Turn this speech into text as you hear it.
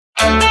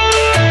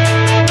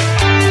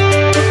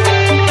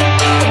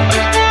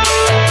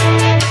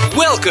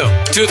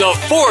Welcome to the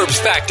Forbes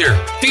Factor,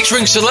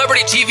 featuring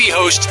celebrity TV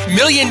host,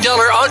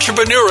 million-dollar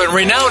entrepreneur, and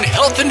renowned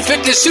health and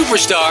fitness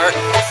superstar,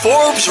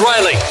 Forbes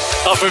Riley,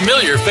 a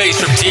familiar face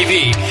from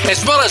TV,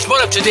 as well as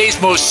one of today's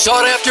most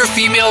sought-after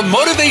female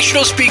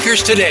motivational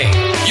speakers today.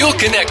 You'll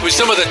connect with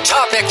some of the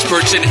top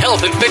experts in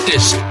health and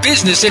fitness,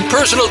 business, and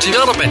personal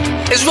development,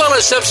 as well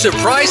as some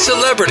surprise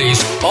celebrities,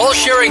 all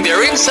sharing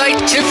their insight,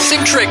 tips,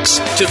 and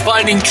tricks to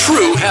finding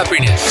true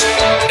happiness.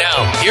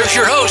 Now, here's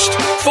your host,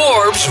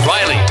 Forbes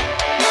Riley.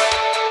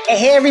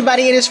 Hey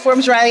everybody, it is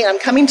Forbes Riley. I'm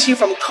coming to you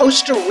from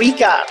Costa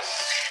Rica.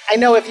 I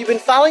know if you've been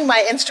following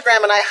my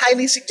Instagram, and I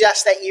highly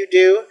suggest that you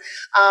do,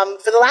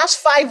 for the last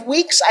 5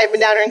 weeks I've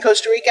been down here in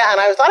Costa Rica, and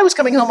I thought I was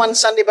coming home on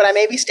Sunday, but I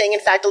may be staying, in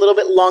fact, a little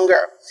bit longer.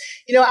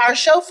 You know, our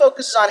show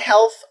focuses on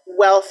health,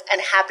 wealth, and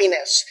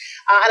happiness.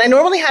 And I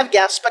normally have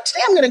guests, but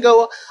today I'm going to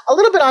go a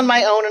little bit on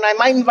my own, and I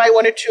might invite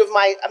one or two of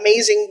my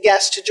amazing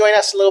guests to join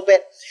us a little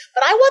bit.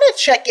 But I want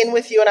to check in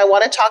with you, and I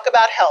want to talk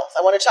about health.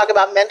 I want to talk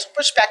about mental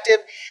perspective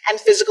and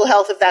physical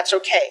health, if that's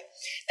okay.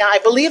 Now, I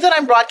believe that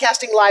I'm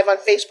broadcasting live on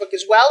Facebook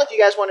as well, if you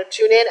guys want to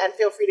tune in, and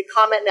feel free to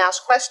comment and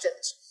ask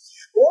questions.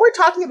 What we're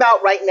talking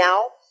about right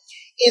now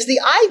is the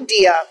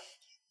idea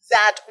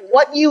that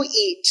what you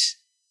eat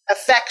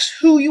affects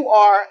who you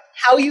are,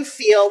 how you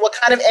feel, what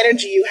kind of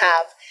energy you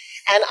have.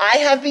 And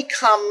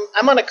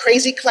I'm on a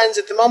crazy cleanse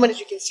at the moment. As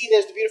you can see,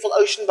 there's the beautiful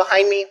ocean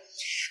behind me.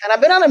 And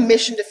I've been on a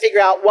mission to figure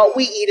out what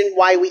we eat and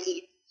why we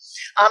eat.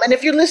 And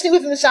if you're listening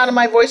within the sound of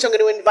my voice, I'm going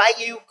to invite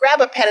you,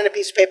 grab a pen and a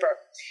piece of paper.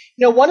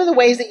 You know, one of the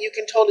ways that you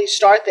can totally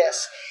start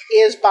this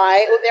is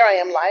by, there I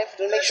am live.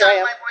 Let me make sure I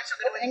am.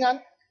 Hang on.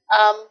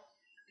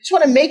 Just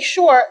want to make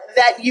sure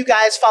that you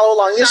guys follow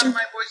along. There's some,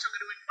 grab a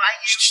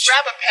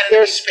pen and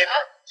a piece of paper.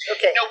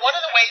 Okay. Now, one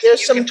of the ways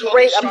there's some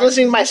great, I'm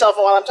listening to myself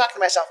while I'm talking to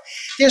myself.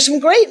 There's some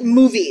great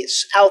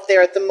movies out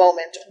there at the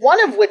moment,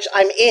 one of which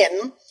I'm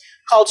in,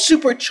 called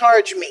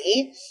Supercharge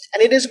Me,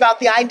 and it is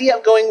about the idea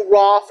of going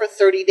raw for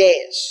 30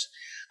 days.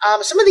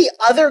 Some of the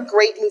other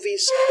great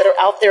movies that are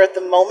out there at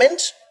the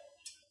moment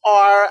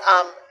are,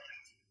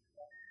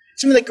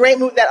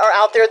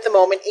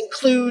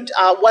 include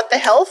What the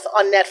Health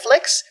on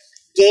Netflix,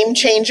 Game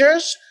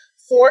Changers,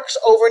 Forks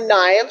Over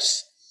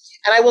Knives,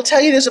 and I will tell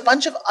you there's a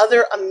bunch of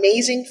other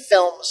amazing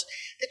films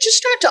that just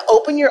start to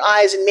open your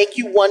eyes and make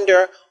you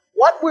wonder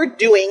what we're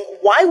doing,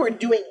 why we're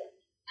doing it,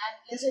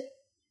 and is it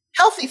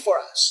healthy for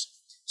us?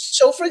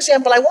 So, for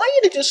example, I want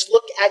you to just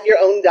look at your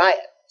own diet.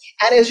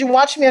 And as you're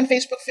watching me on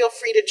Facebook, feel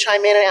free to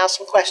chime in and ask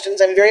some questions.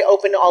 I'm very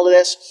open to all of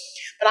this.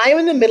 But I am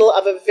in the middle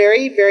of a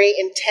very, very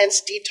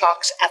intense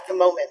detox at the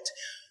moment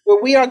where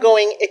we are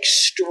going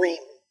extreme.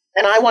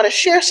 And I want to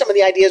share some of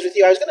the ideas with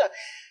you. I was going to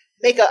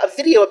make a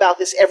video about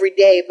this every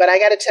day, but I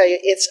got to tell you,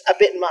 it's a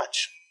bit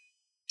much.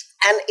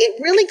 And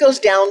it really goes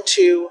down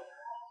to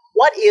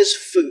what is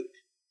food.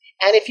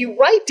 And if you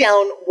write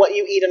down what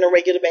you eat on a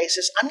regular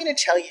basis, I'm going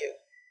to tell you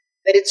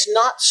that it's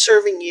not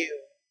serving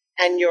you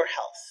and your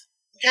health.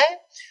 Okay?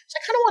 So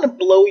I kind of want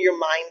to blow your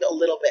mind a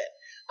little bit.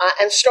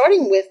 And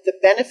starting with the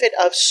benefit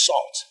of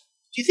salt.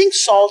 Do you think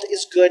salt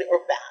is good or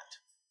bad?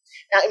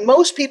 Now,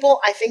 most people,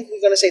 I think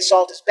we're going to say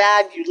salt is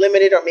bad, you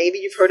limit it, or maybe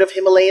you've heard of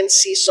Himalayan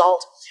sea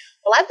salt.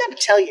 Well, I've got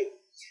to tell you,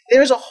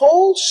 there's a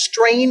whole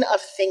strain of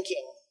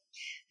thinking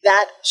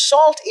that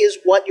salt is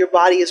what your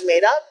body is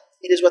made of.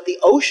 It is what the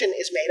ocean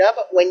is made of.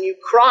 When you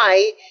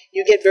cry,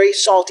 you get very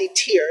salty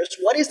tears.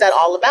 What is that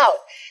all about?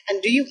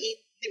 And do you eat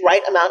the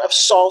right amount of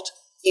salt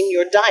in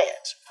your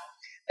diet?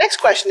 Next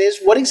question is,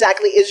 what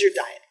exactly is your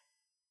diet?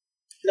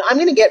 Now, I'm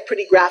going to get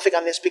pretty graphic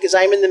on this because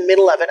I'm in the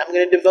middle of it. I'm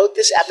going to devote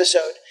this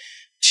episode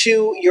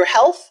to your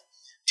health,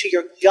 to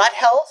your gut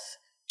health,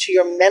 to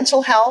your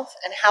mental health,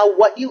 and how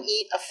what you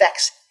eat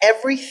affects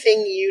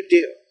everything you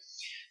do.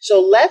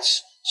 So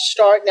let's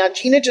start. Now,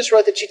 Gina just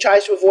wrote that she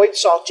tries to avoid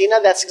salt.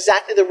 Gina, that's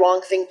exactly the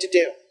wrong thing to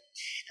do.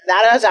 And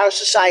that is our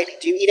society.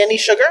 Do you eat any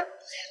sugar?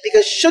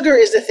 Because sugar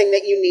is the thing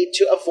that you need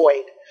to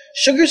avoid.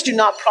 Sugars do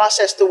not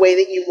process the way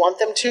that you want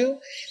them to,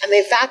 and they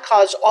in fact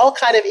cause all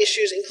kinds of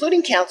issues,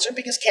 including cancer,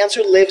 because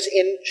cancer lives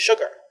in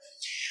sugar.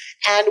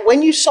 And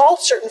when you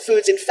salt certain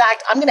foods, in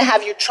fact, I'm going to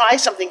have you try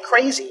something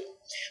crazy.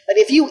 But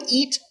if you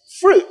eat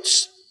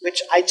fruits,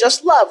 which I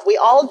just love, we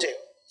all do,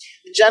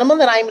 the gentleman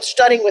that I'm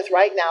studying with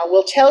right now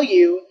will tell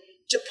you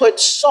to put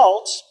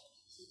salt,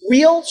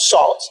 real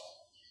salt,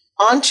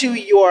 onto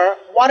your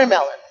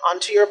watermelon,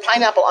 onto your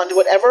pineapple, onto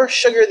whatever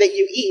sugar that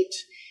you eat,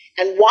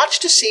 and watch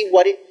to see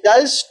what it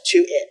does to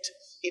it.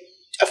 It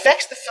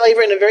affects the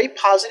flavor in a very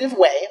positive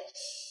way,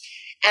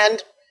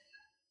 and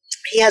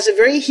he has a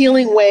very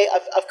healing way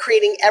of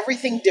creating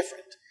everything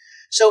different.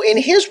 So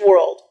in his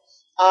world,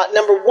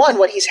 number one,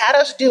 what he's had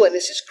us do, and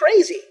this is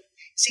crazy,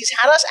 is he's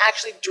had us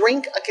actually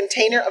drink a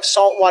container of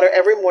salt water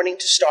every morning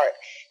to start.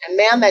 And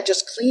man, that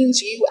just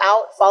cleans you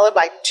out, followed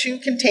by 2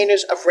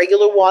 containers of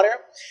regular water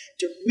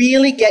to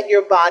really get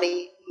your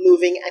body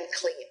moving and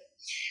clean.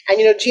 And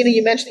you know, Gina,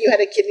 you mentioned that you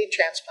had a kidney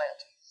transplant.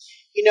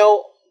 You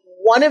know,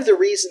 one of the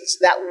reasons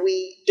that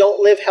we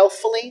don't live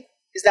healthfully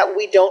is that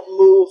we don't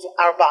move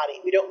our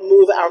body. We don't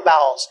move our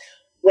bowels.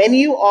 When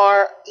you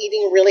are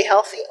eating really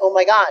healthy, oh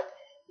my God,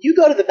 you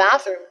go to the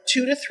bathroom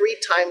 2 to 3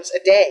 times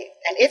a day.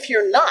 And if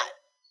you're not,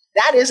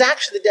 that is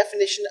actually the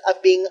definition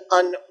of being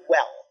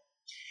unwell.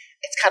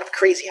 It's kind of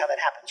crazy how that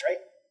happens, right?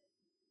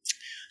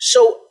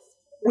 So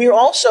we're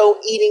also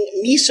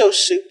eating miso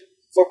soup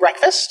for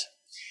breakfast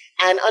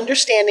and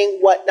understanding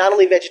what not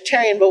only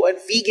vegetarian, but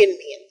what vegan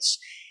means.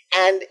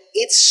 And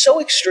it's so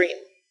extreme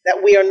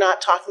that we are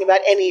not talking about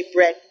any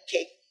bread,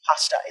 cake,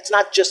 pasta. It's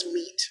not just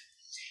meat.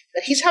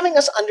 But he's having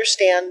us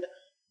understand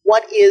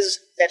what is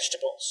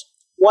vegetables,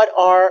 what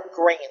are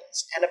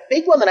grains. And a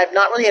big one that I've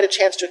not really had a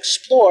chance to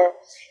explore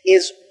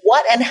is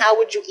what and how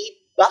would you eat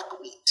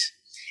buckwheat?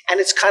 And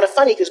it's kind of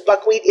funny because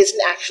buckwheat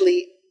isn't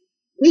actually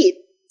wheat.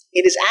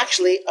 It is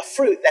actually a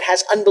fruit that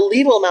has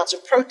unbelievable amounts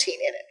of protein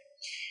in it.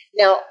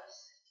 Now,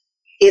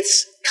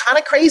 it's kind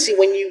of crazy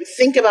when you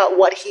think about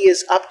what he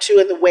is up to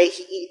and the way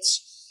he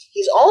eats.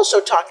 He's also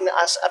talking to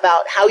us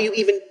about how you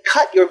even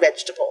cut your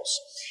vegetables.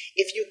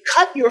 If you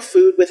cut your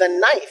food with a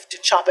knife to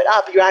chop it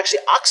up, you're actually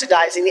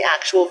oxidizing the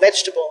actual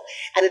vegetable,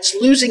 and it's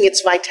losing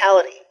its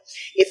vitality.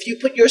 If you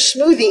put your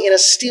smoothie in a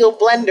steel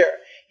blender,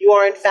 you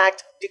are in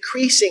fact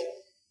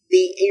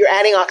you're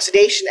adding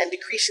oxidation and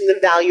decreasing the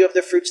value of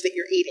the fruits that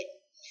you're eating.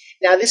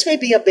 Now, this may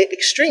be a bit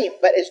extreme,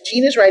 but as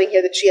Jean is writing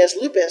here that she has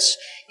lupus,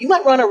 you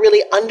might want to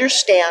really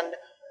understand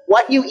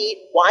what you eat,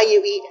 why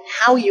you eat,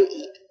 how you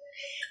eat.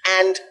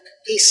 And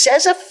he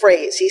says a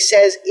phrase. He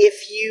says,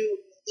 if you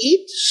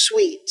eat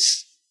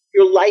sweets,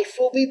 your life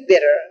will be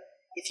bitter.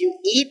 If you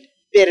eat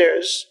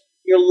bitters,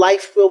 your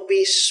life will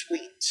be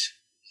sweet.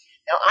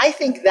 Now, I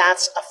think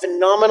that's a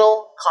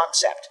phenomenal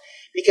concept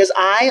because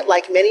I,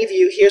 like many of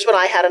you, here's what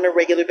I had on a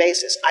regular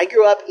basis. I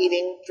grew up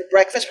eating for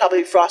breakfast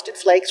probably Frosted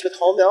Flakes with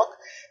whole milk.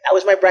 That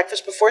was my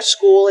breakfast before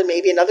school, and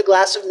maybe another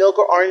glass of milk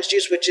or orange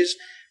juice, which is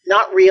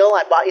not real.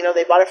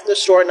 They bought it from the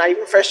store, not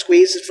even fresh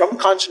squeezed. It's from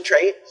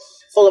concentrate,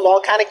 full of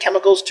all kind of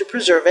chemicals to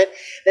preserve it.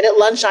 Then at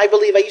lunch, I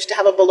believe I used to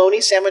have a bologna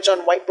sandwich on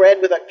white bread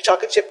with a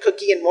chocolate chip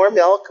cookie and more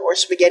milk, or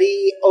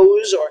spaghetti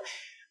O's, or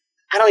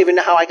I don't even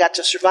know how I got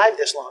to survive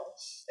this long.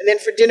 And then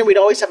for dinner, we'd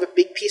always have a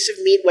big piece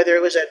of meat, whether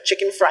it was a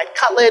chicken fried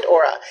cutlet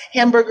or a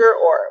hamburger,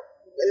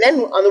 and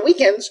then on the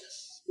weekends,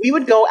 we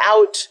would go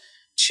out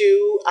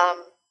to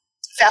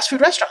fast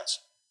food restaurants.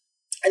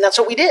 And that's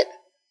what we did.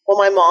 Well,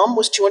 my mom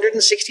was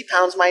 260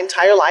 pounds my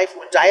entire life,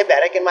 was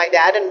diabetic, and my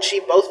dad and she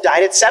both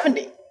died at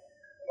 70. Well,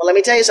 let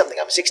me tell you something.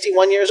 I'm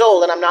 61 years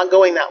old, and I'm not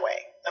going that way.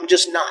 I'm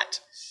just not.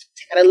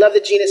 And I love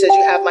that Gina says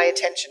you have my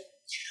attention.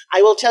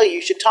 I will tell you,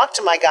 you should talk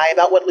to my guy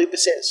about what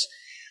lupus is.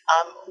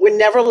 We're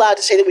never allowed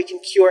to say that we can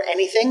cure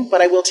anything, but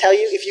I will tell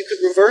you, if you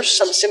could reverse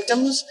some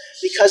symptoms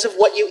because of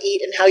what you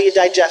eat and how you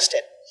digest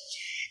it.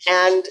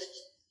 And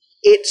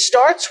it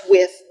starts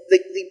with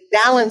the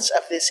balance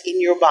of this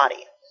in your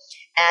body.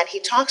 And he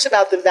talks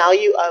about the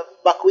value of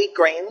buckwheat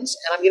grains.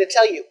 And I'm going to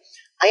tell you,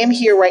 I am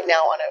here right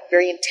now on a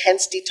very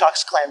intense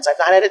detox cleanse. I've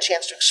not had a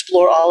chance to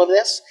explore all of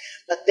this,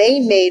 but they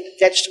made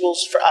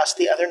vegetables for us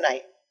the other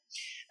night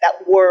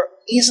that were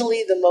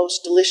easily the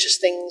most delicious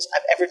things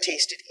I've ever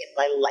tasted in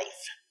my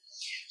life.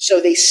 So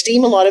they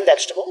steam a lot of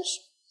vegetables,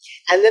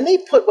 and then they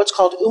put what's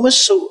called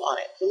umasu on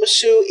it.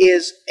 Umasu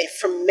is a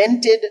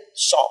fermented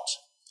salt,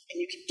 and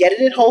you can get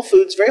it at Whole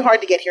Foods. Very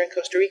hard to get here in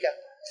Costa Rica.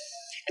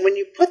 And when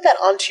you put that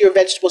onto your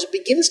vegetables, it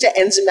begins to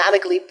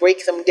enzymatically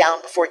break them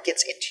down before it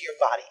gets into your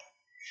body.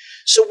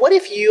 So what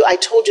if I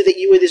told you that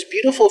you were this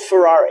beautiful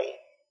Ferrari,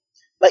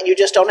 but you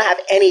just don't have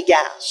any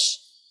gas?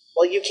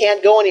 Well, you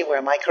can't go anywhere,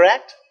 am I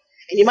correct?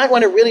 And you might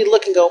want to really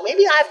look and go,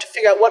 maybe I have to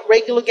figure out what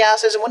regular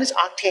gas is and what is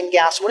octane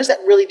gas, and what does that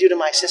really do to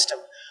my system?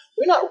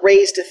 We're not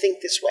raised to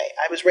think this way.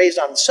 I was raised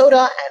on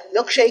soda and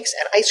milkshakes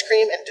and ice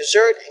cream and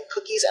dessert and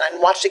cookies, and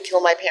I watched it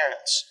kill my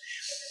parents.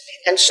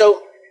 And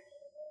so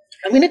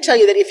I'm going to tell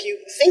you that if you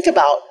think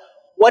about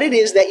what it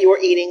is that you are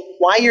eating,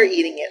 why you're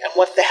eating it, and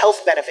what the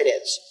health benefit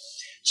is.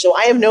 So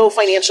I have no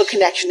financial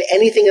connection to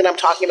anything that I'm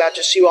talking about,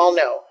 just so you all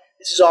know.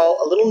 This is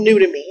all a little new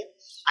to me.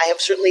 I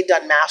have certainly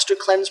done master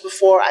cleanse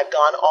before. I've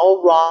gone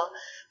all raw,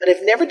 but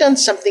I've never done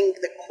something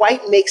that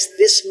quite makes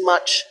this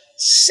much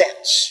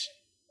sense.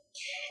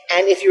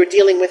 And if you're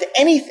dealing with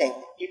anything,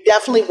 you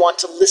definitely want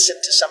to listen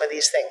to some of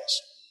these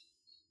things.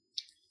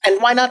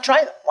 And why not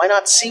try them? Why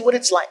not see what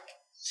it's like?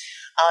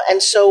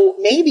 And so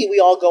maybe we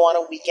all go on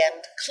a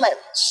weekend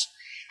cleanse.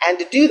 And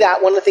to do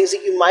that, one of the things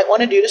that you might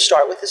want to do to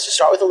start with is to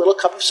start with a little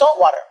cup of salt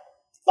water,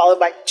 followed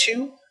by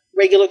 2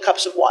 regular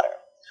cups of water.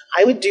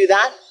 I would do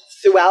that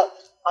throughout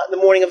the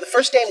morning of the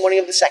first day and morning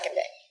of the second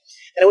day.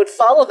 And I would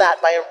follow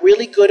that by a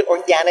really good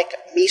organic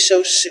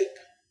miso soup.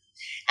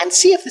 And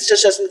see if this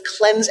just doesn't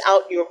cleanse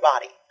out your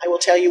body. I will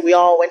tell you, we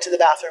all went to the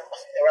bathroom.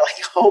 There were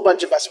like a whole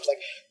bunch of us. It was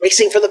like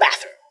racing for the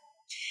bathroom.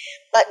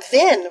 But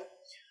then,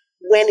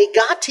 when it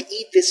got to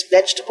eat this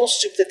vegetable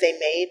soup that they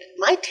made,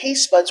 my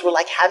taste buds were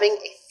like having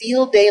a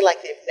field day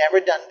like they've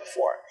never done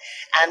before.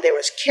 And there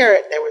was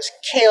carrot, there was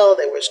kale,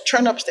 there was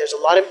turnips, there's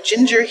a lot of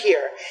ginger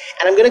here.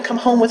 And I'm going to come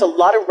home with a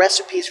lot of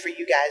recipes for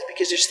you guys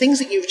because there's things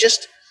that you've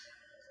just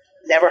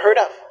never heard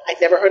of. I'd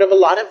never heard of a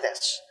lot of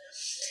this.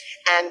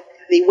 And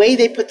the way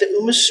they put the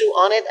umasu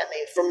on it and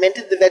they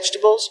fermented the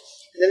vegetables,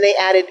 And then they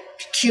added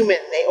cumin,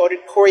 they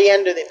ordered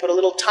coriander, they put a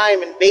little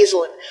thyme and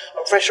basil and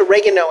fresh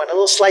oregano and a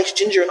little sliced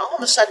ginger, and all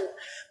of a sudden,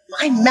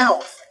 my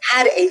mouth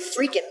had a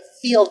freaking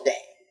field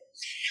day.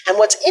 And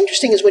what's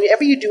interesting is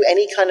whenever you do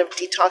any kind of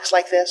detox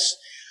like this,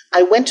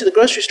 I went to the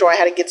grocery store, I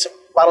had to get some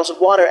bottles of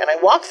water, and I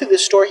walked through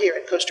this store here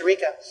in Costa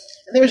Rica,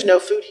 and there was no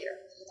food here.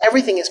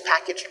 Everything is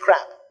packaged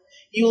crap.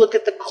 You look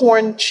at the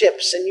corn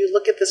chips, and you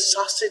look at the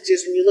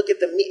sausages, and you look at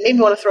the meat, it made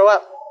me want to throw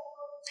up.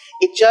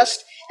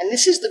 And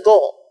this is the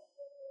goal,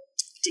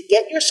 to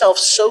get yourself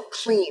so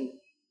clean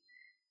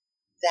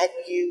that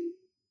you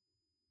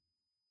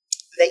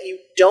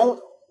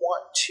don't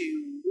want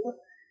to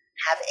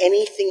have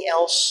anything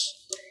else.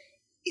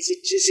 Is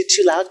it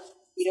too loud?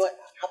 You know what?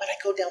 How about I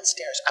go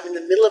downstairs? I'm in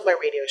the middle of my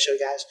radio show,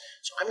 guys,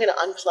 so I'm going to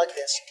unplug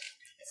this.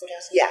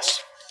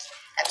 Yes.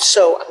 And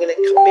so I'm going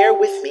to bear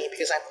with me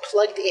because I'm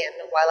plugged in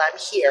while I'm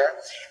here,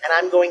 and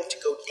I'm going to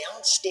go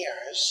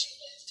downstairs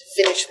to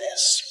finish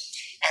this.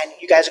 And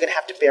you guys are going to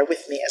have to bear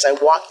with me as I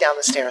walk down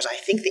the stairs. I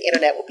think the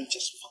internet will be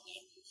just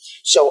fine.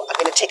 So I'm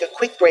going to take a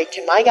quick break.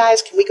 Can we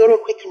go to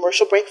a quick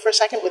commercial break for a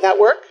second? Would that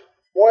work?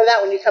 More of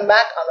that when you come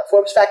back on the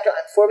Forbes Factor.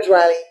 I'm Forbes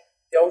Riley.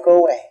 Don't go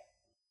away.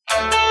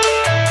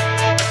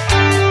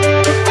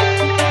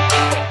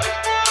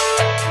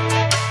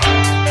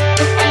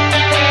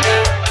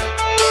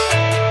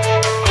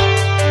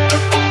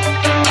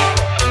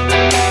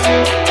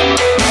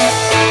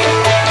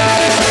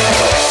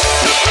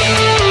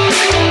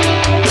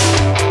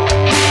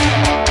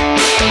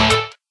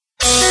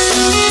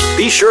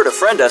 Be sure to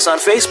friend us on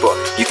Facebook.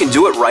 You can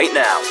do it right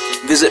now.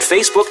 Visit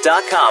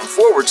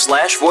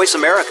facebook.com/Voice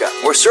America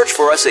or search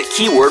for us at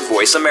keyword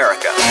Voice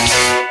America.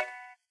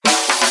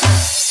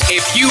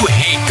 If you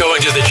hate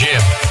going to the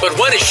gym, but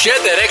want to shed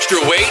that extra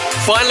weight,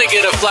 finally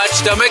get a flat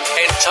stomach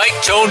and tight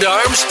toned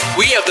arms,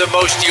 we have the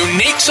most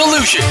unique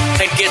solution.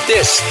 And get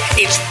this,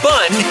 it's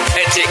fun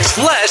and takes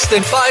less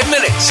than 5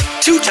 minutes,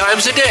 2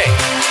 times a day.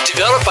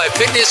 Developed by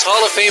Fitness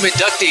Hall of Fame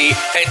inductee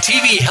and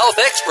TV health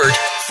expert,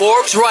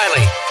 Forbes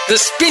Riley. The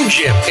Spin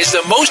Gym is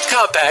the most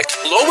compact,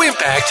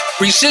 low-impact,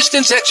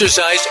 resistance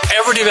exercise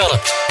ever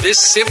developed. This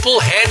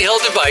simple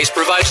handheld device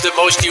provides the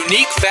most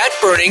unique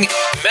fat-burning,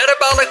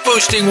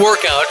 metabolic-boosting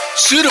workout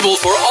suitable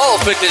for all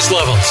fitness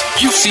levels.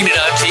 You've seen it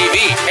on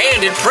TV and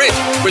in print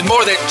with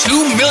more than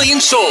 2 million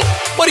sold.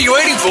 What are you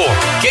waiting for?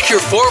 Get your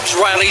Forbes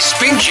Riley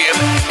Spin Gym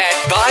at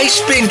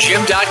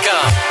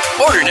buyspingym.com.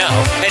 Order now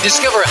and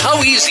discover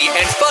how easy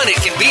and fun it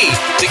can be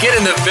to get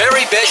in the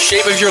very best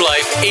shape of your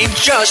life in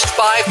just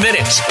 5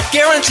 minutes.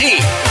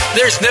 Guaranteed.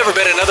 There's never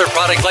been another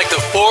product like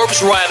the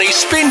Forbes Riley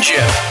Spin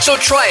Gym. So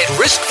try it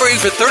risk-free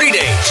for 30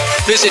 days.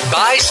 Visit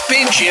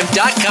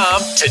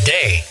buyspingym.com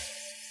today.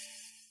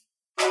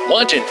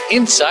 Want an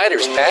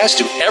insider's pass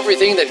to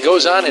everything that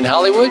goes on in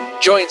Hollywood?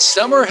 Join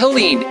Summer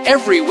Helene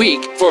every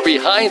week for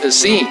Behind the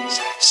Scenes.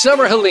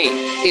 Summer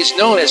Helene is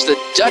known as the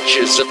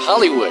Duchess of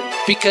Hollywood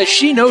because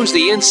she knows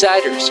the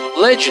insiders,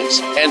 legends,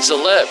 and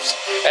celebs,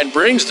 and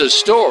brings the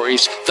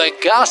stories, the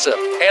gossip,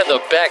 and the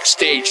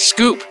backstage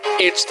scoop.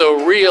 It's the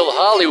real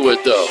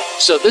Hollywood, though,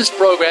 so this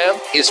program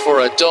is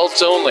for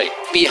adults only.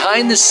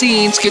 Behind the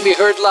Scenes can be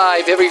heard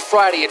live every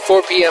Friday at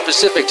 4 p.m.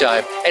 Pacific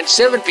Time and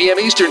 7 p.m.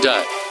 Eastern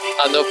Time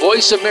on the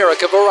Voice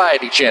America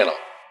Variety Channel.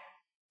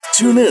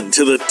 Tune in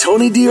to the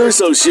Tony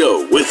D'Urso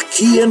Show with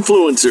key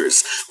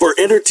influencers for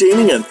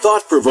entertaining and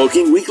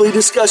thought-provoking weekly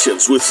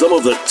discussions with some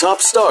of the top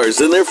stars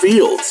in their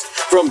fields.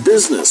 From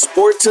business,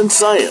 sports, and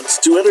science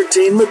to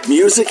entertainment,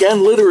 music,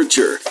 and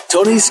literature,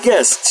 Tony's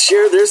guests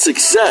share their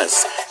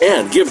success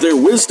and give their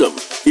wisdom.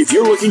 If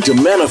you're looking to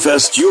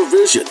manifest your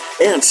vision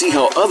and see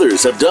how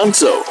others have done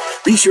so,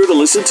 be sure to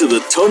listen to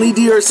the Tony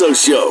D'Urso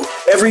Show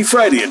every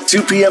Friday at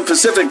 2 p.m.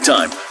 Pacific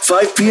Time,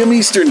 5 p.m.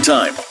 Eastern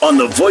Time on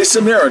the Voice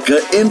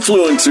America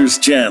Influencers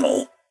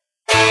Channel.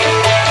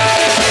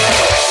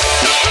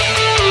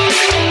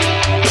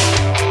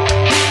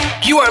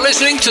 You are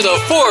listening to the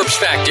Forbes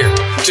Factor.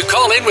 To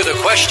call in with a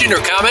question or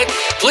comment,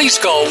 please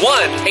call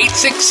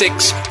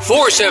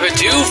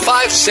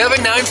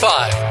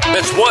 1-866-472-5795.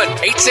 That's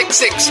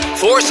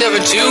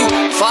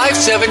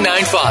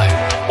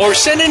 1-866-472-5795. Or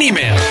send an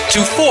email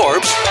to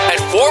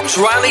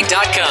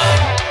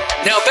Forbes@ForbesRiley.com.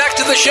 Now back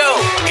to the show.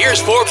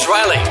 Here's Forbes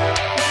Riley.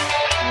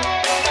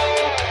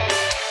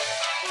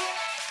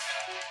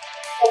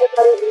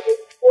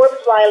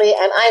 Forbes Riley,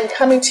 and I am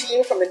coming to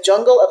you from the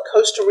jungle of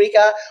Costa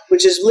Rica,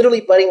 which is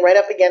literally butting right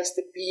up against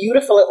the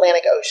beautiful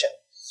Atlantic Ocean.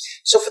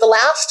 So for the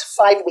last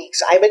 5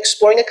 weeks, I've been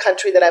exploring a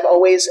country that I've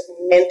always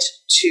meant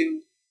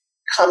to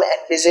come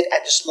and visit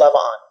and just love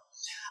on.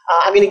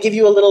 I'm going to give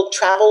you a little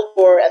travel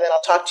tour, and then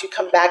I'll talk to you,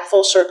 come back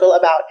full circle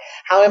about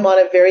how I'm on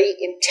a very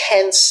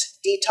intense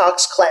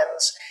detox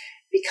cleanse,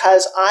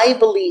 because I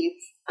believe,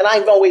 and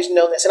I've always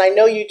known this, and I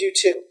know you do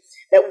too,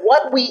 that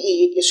what we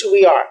eat is who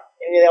we are.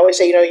 And they always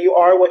say, you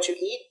are what you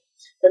eat.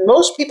 But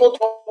most people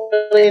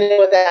don't really know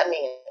what that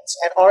means.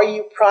 And are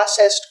you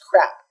processed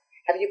crap?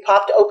 Have you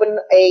popped open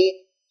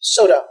a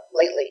soda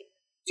lately?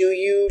 Do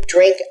you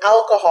drink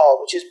alcohol,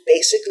 which is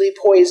basically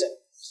poison?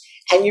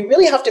 And you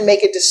really have to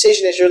make a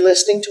decision as you're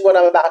listening to what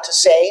I'm about to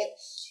say.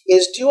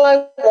 is, do I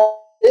want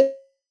to live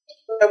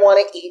or do I want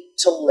to eat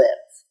to live?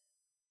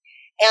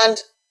 And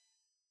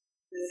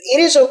it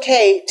is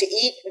okay to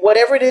eat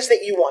whatever it is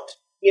that you want.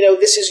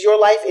 This is your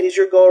life. It is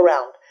your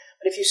go-around.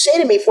 But if you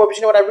say to me, Forbes,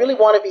 you know what, I really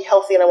want to be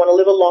healthy and I want to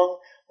live a long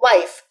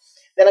life,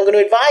 then I'm going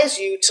to advise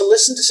you to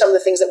listen to some of the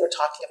things that we're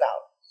talking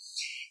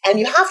about. And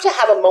you have to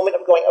have a moment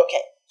of going,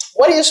 okay,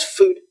 what is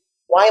food?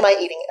 Why am I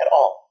eating at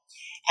all?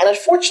 And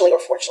unfortunately, or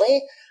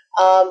fortunately,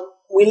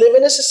 we live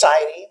in a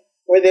society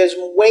where there's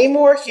way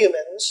more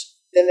humans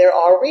than there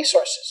are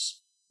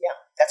resources. Yeah,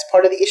 that's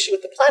part of the issue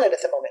with the planet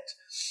at the moment.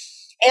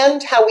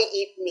 And how we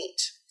eat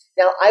meat.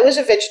 Now, I was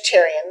a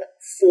vegetarian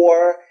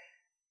for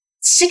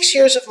 6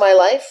 years of my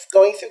life,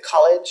 going through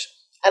college,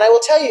 and I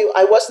will tell you,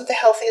 I wasn't the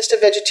healthiest of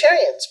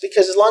vegetarians,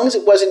 because as long as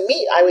it wasn't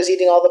meat, I was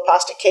eating all the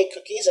pasta, cake,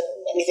 cookies, and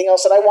anything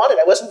else that I wanted.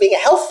 I wasn't being a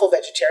healthful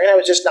vegetarian, I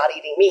was just not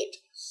eating meat.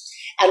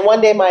 And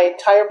one day my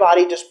entire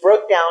body just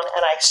broke down,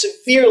 and I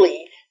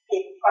severely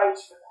paid the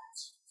price for that.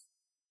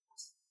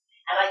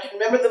 And I can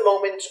remember the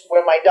moment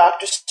where my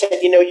doctor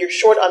said, you're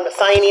short on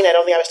methionine. I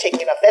don't think I was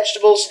taking enough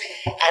vegetables,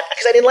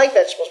 because I didn't like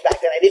vegetables back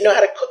then. I didn't know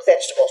how to cook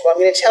vegetables. Well,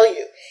 I'm going to tell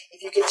you,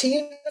 if you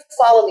continue to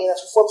follow me, and that's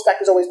what Forbes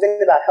Factor has always been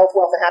about, health,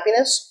 wealth, and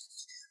happiness,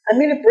 I'm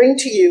going to bring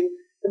to you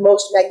the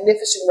most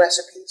magnificent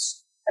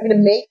recipes. I'm going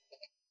to make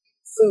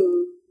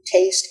food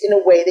taste in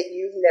a way that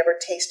you've never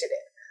tasted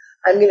it.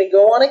 I'm going to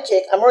go on a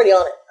kick. I'm already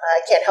on it.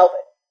 I can't help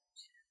it.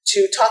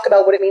 To talk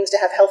about what it means to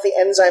have healthy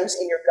enzymes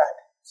in your gut.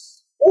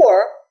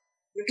 Or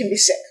you can be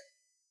sick.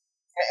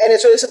 And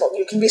it's really simple.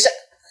 You can be sick.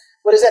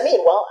 What does that mean?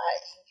 Well,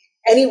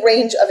 any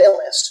range of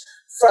illness,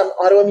 from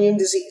autoimmune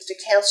disease to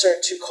cancer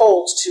to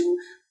colds to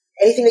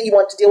anything that you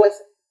want to deal with.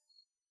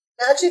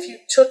 Imagine if you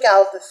took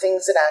out the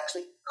things that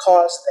actually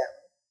cause them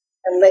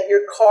and let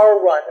your car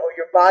run or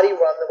your body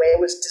run the way it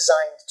was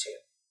designed to.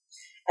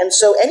 And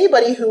so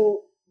anybody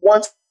who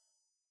wants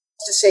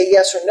to say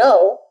yes or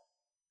no,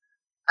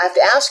 I have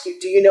to ask you,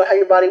 do you know how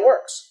your body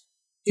works?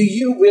 Do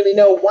you really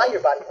know why your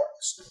body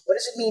works? What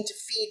does it mean to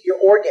feed your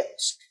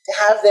organs, to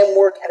have them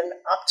work at an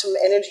optimum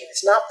energy?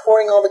 It's not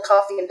pouring all the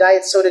coffee and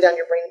diet soda down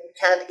your brain that you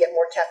can to get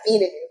more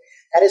caffeine in you.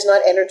 That is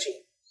not energy.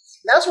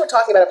 And that's what we're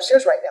talking about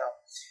upstairs right now.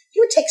 It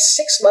would take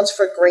 6 months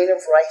for a grain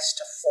of rice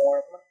to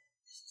form.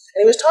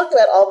 And he was talking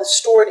about all the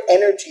stored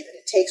energy that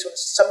it takes when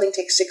something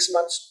takes 6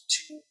 months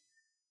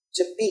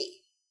to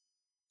be.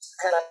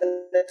 And I'm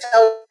going to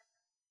tell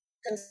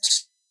you,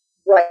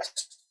 rice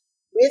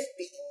with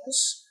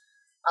beans,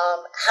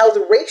 how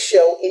the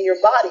ratio in your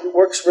body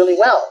works really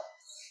well.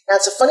 Now,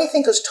 it's a funny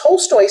thing because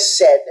Tolstoy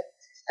said,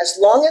 as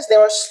long as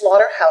there are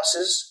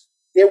slaughterhouses,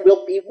 there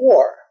will be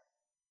war.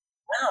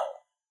 Wow.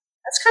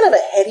 That's kind of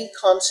a heady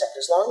concept.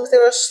 As long as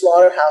there are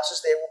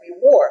slaughterhouses, there will be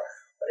war.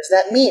 What does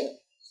that mean?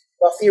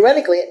 Well,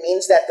 theoretically, it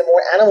means that the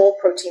more animal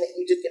protein that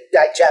you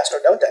digest or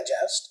don't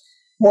digest,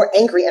 the more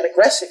angry and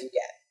aggressive you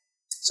get.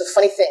 It's a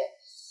funny thing.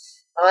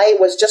 I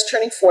was just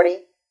turning 40,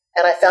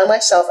 and I found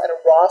myself at a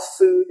raw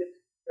food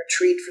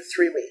retreat for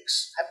 3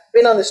 weeks. I've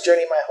been on this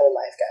journey my whole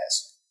life,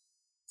 guys.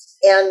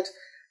 And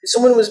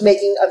someone was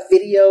making a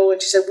video,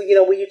 and she said,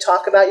 well, will you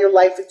talk about your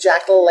life with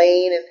Jack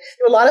LaLanne? And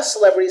there were a lot of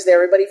celebrities there.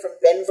 Everybody from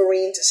Ben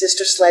Vereen to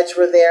Sister Sledge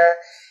were there.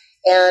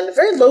 And a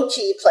very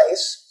low-key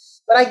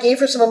place. But I gave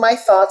her some of my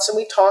thoughts, and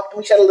we talked,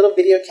 and we had a little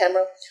video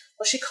camera.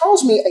 Well, she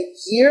calls me a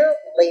year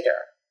later,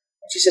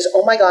 and she says,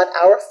 oh my God,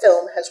 our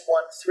film has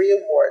won 3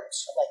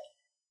 awards. I'm like,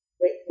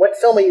 wait, what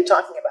film are you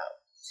talking about?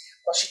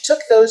 Well, she took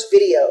those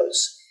videos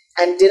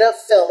and did a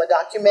film, a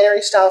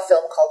documentary-style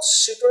film called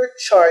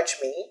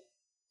Supercharge Me.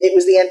 It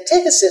was the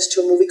antithesis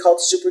to a movie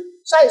called Super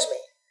Size Me.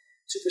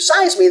 Super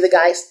Size Me, the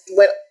guy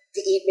went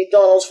to eat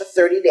McDonald's for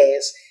 30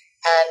 days,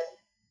 and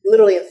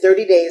literally in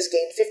 30 days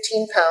gained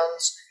 15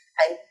 pounds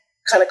and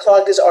kind of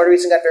clogged his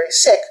arteries and got very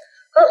sick.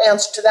 Her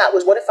answer to that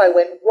was, what if I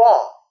went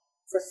raw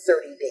for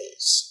 30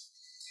 days?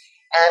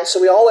 And so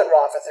we all went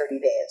raw for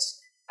 30 days.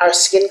 Our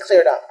skin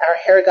cleared up. Our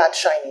hair got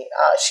shiny.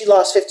 She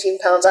lost 15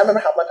 pounds. I remember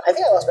how much. I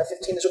think I lost about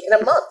 15 in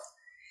a month.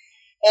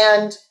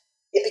 And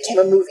it became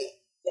a movie.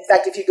 In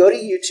fact, if you go to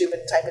YouTube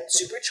and type in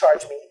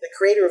Supercharge Me, the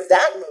creator of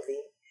that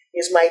movie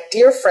is my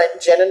dear friend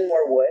Jenna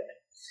Norwood,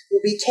 who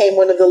became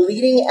one of the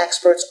leading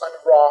experts on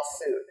raw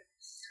food.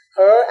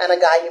 Her and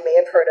a guy you may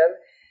have heard of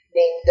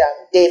named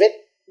David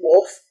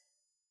Wolf,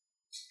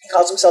 he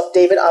calls himself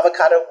David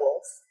Avocado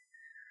Wolf,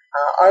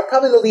 are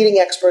probably the leading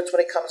experts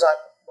when it comes on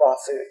raw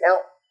food. Now,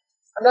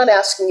 I'm not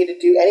asking you to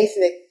do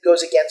anything that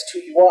goes against who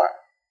you are,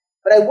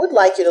 but I would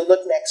like you to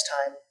look next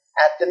time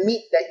at the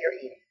meat that you're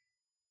eating.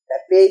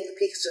 That big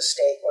piece of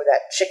steak or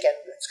that chicken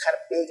that's kind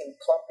of big and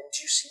plump and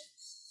juicy.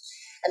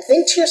 And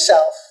think to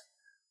yourself,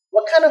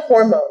 what kind of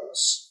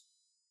hormones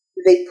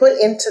do they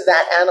put into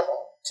that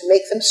animal to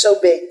make them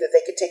so big that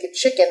they could take a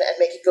chicken and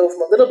make it go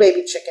from a little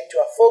baby chicken to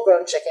a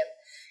full-grown chicken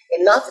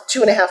in not the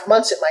 2.5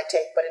 months it might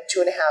take, but in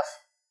 2.5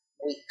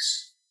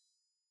 weeks?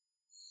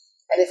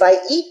 And if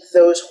I eat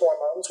those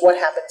hormones, what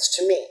happens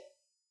to me?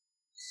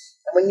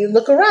 And when you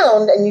look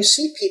around and you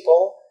see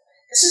people,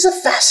 this is a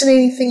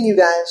fascinating thing, you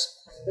guys.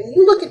 When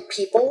you look at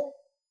people,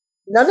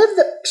 none of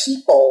the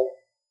people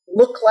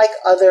look like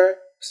other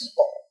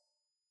people,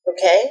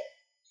 okay?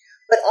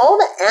 But all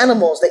the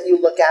animals that you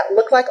look at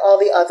look like all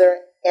the other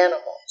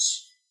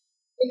animals.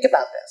 Think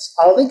about this.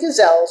 All the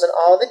gazelles and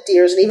all the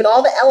deers and even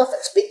all the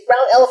elephants, big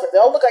brown elephants, they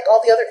all look like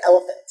all the other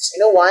elephants. You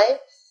know why?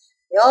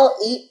 They all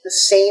eat the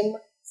same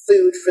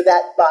food for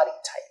that body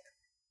type.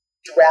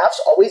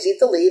 Giraffes always eat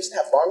the leaves and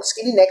have long,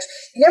 skinny necks.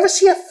 You never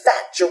see a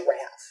fat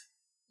giraffe.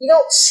 You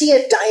don't see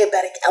a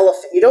diabetic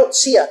elephant. You don't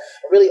see a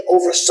really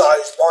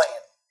oversized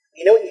lion.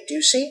 You know what you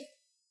do see?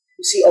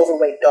 You see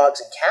overweight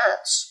dogs and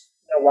cats.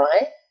 You know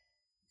why?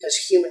 Because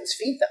humans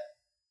feed them.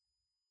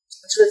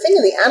 So the thing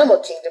in the animal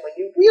kingdom, when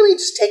you really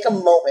just take a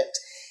moment,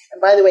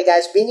 and by the way,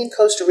 guys, being in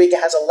Costa Rica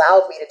has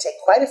allowed me to take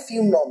quite a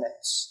few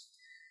moments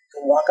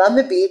to walk on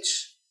the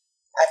beach.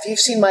 If you've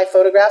seen my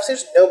photographs,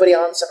 there's nobody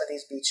on some of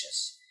these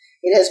beaches.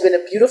 It has been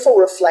a beautiful,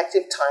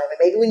 reflective time, and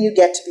maybe when you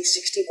get to be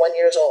 61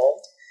 years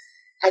old,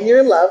 and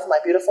you're in love, my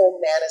beautiful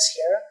man is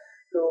here,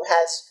 who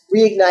has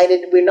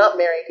reignited, we're not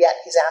married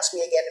yet, he's asked me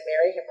again to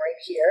marry him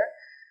right here,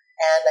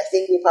 and I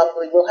think we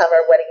probably will have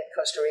our wedding in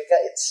Costa Rica.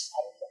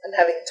 I'm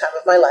having the time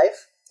of my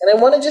life. And I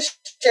want to just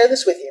share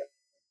this with you.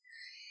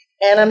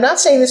 And I'm not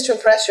saying this to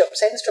impress you. I'm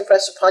saying this to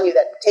impress upon you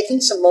that taking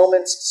some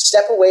moments to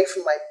step away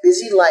from my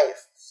busy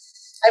life.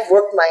 I've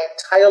worked my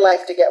entire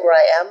life to get where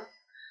I am.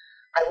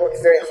 I worked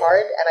very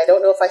hard, and I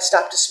don't know if I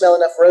stopped to smell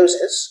enough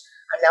roses.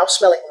 I'm now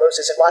smelling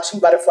roses and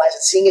watching butterflies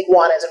and seeing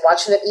iguanas and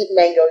watching them eat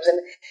mangoes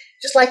and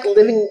just like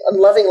living and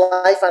loving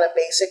life on a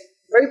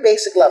very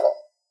basic level.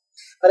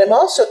 But I'm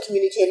also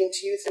communicating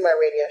to you through my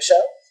radio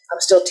show. I'm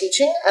still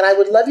teaching, and I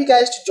would love you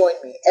guys to join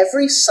me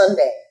every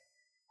Sunday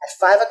at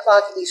 5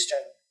 o'clock Eastern.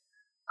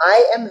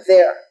 I am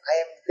there. I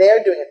am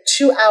there doing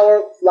a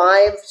 2-hour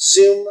live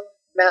Zoom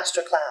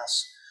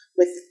masterclass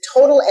with the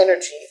total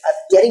energy of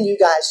getting you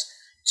guys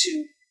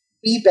to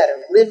be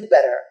better, live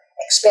better,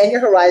 expand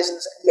your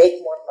horizons, and make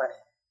more money.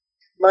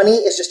 Money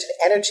is just an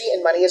energy,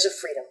 and money is a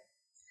freedom.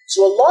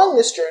 So along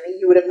this journey,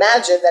 you would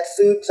imagine that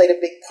food played a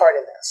big part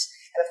in this.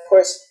 And of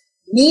course,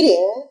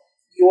 meeting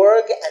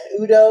Jorg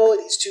and Udo,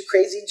 these two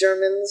crazy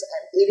Germans,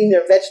 and eating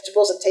their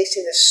vegetables and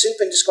tasting this soup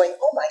and just going,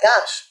 oh my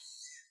gosh,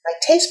 my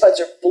taste buds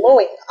are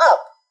blowing up.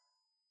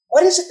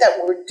 What is it that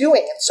we're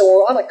doing? And so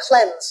we're on a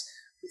cleanse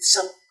with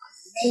some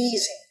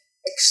amazing,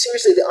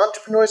 seriously, the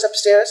entrepreneurs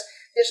upstairs,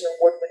 there's an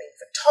award-winning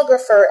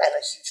photographer and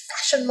a huge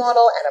fashion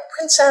model and a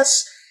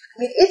princess.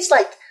 I mean, it's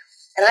like,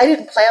 and I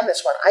didn't plan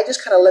this one. I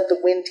just kind of let the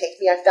wind take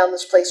me. I found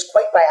this place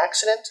quite by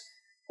accident.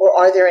 Or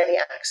are there any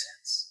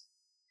accidents?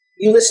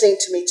 You listening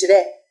to me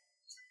today,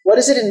 what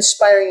is it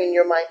inspiring in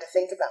your mind to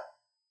think about?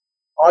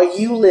 Are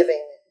you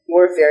living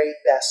your very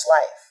best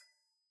life?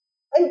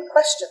 I would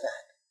question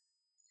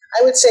that.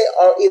 I would say,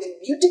 are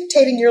you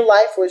dictating your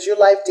life, or is your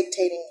life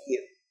dictating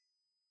you?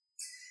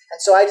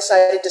 And so I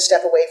decided to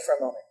step away for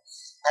a moment.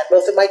 And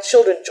both of my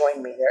children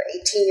joined me.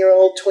 They're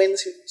 18-year-old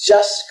twins who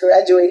just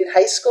graduated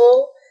high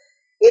school.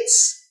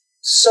 It's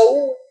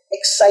so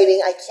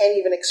exciting, I can't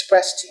even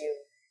express to you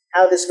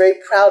how this very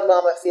proud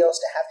mama feels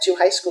to have 2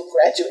 high school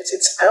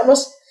graduates. I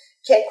almost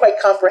can't quite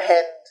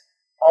comprehend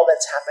all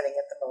that's happening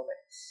at the moment.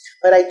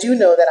 But I do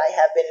know that I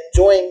have been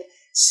enjoying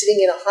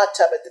sitting in a hot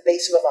tub at the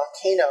base of a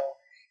volcano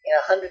in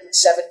a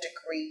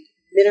 107-degree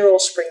mineral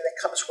spring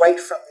that comes right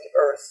from the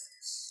earth,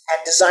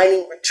 and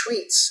designing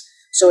retreats.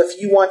 So if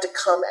you want to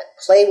come and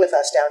play with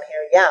us down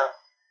here, yeah,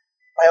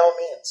 by all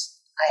means.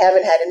 I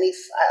haven't had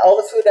all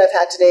the food I've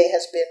had today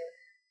has been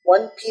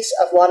 1 piece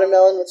of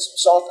watermelon with some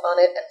salt on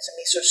it and some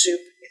miso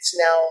soup. It's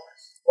now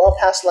well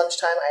past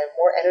lunchtime. I have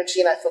more energy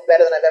and I feel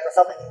better than I've ever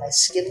felt. I think my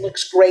skin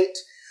looks great.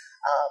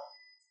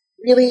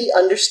 Really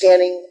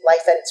understanding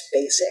life at its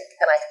basic.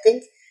 And I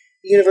think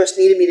the universe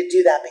needed me to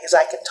do that because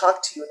I can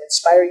talk to you and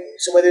inspire you.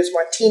 So whether it's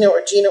Martina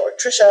or Gina or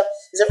Trisha,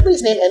 does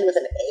everybody's name end with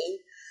an A?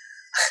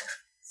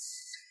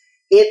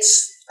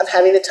 I'm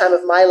having the time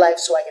of my life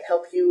so I can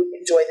help you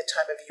enjoy the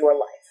time of your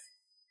life.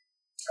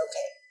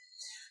 Okay.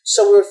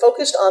 So we're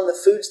focused on the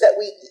foods that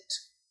we eat.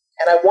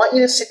 And I want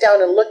you to sit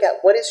down and look at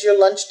what is your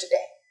lunch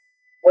today?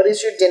 What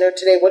is your dinner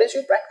today? What is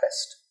your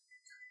breakfast?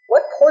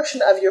 What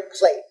portion of your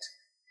plate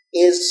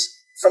is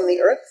from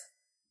the earth?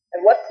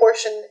 And what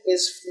portion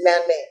is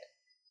man-made?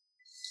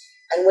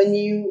 And when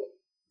you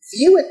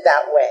view it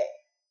that way,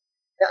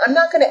 now I'm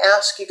not going to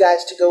ask you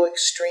guys to go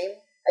extreme.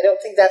 I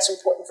don't think that's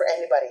important for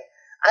anybody.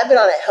 I've been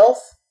on a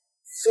health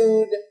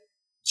food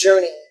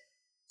journey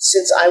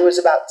since I was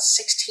about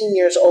 16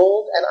 years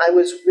old, and I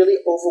was really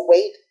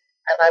overweight,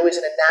 and I was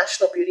in a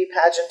national beauty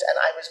pageant, and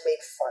I was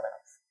made fun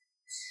of.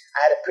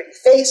 I had a pretty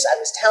face, I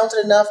was talented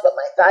enough, but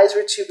my thighs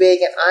were too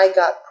big, and I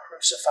got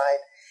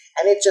crucified,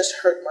 and it just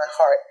hurt my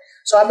heart.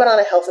 So I've been on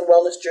a health and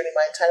wellness journey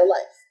my entire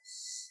life.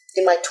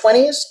 In my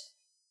 20s,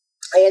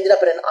 I ended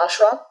up in an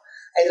ashram.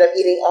 I ended up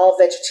eating all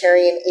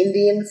vegetarian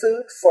Indian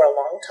food for a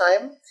long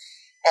time,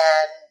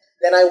 and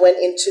then I went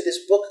into this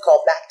book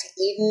called Back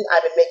to Eden.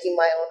 I've been making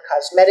my own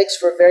cosmetics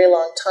for a very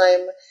long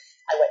time.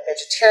 I went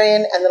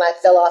vegetarian, and then I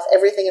fell off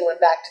everything and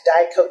went back to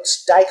Diet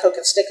Coke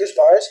and Snickers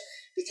bars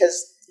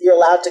because you're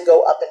allowed to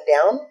go up and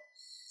down.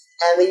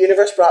 And the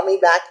universe brought me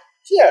back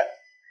here.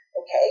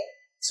 Okay,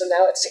 so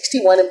now at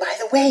 61, and by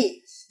the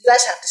way, You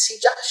guys have to see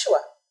Joshua.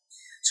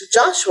 So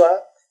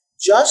Joshua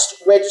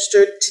just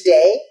registered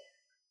today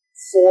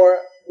for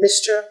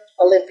Mr.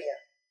 Olympia.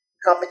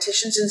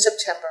 Competition's in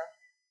September.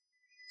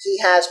 He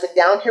has been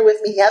down here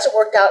with me. He hasn't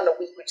worked out in a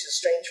week, which is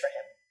strange for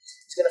him.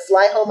 He's going to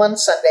fly home on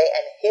Sunday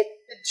and hit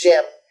the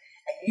gym.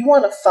 And you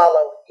want to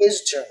follow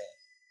his journey.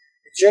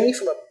 The journey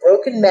from a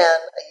broken man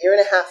a year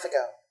and a half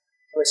ago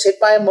who was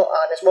hit on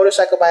his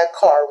motorcycle by a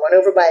car, run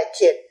over by a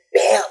kid.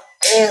 Bam,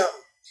 bam.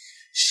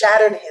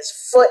 Shattered his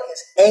foot,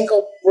 his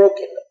ankle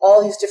broken,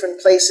 all these different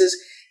places.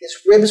 His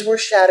ribs were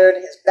shattered.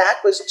 His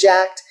back was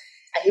jacked.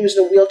 And he was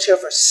in a wheelchair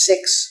for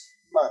 6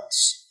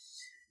 months.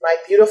 My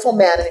beautiful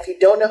man, and if you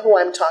don't know who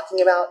I'm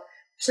talking about,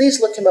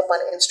 please look him up on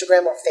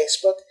Instagram or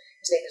Facebook.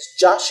 His name is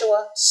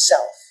Joshua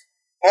Self,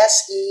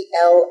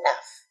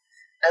 S-E-L-F.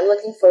 I'm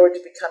looking forward to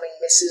becoming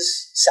Mrs.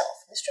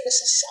 Self, Mr. and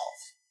Mrs. Self.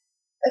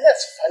 And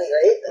that's funny,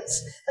 right?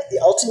 That's like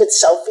the ultimate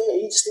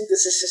selfie. You just think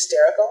this is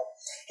hysterical?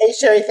 Hey,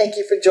 Sherry, thank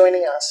you for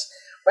joining us.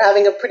 We're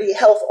having a pretty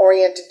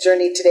health-oriented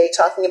journey today,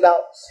 talking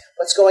about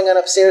what's going on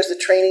upstairs. The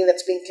training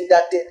that's being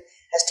conducted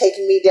has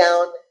taken me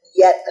down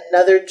yet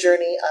another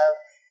journey of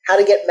how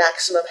to get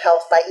maximum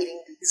health by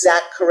eating the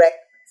exact correct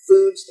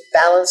foods, the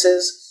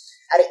balances,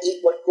 how to eat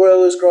what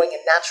grows, growing in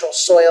natural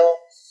soil,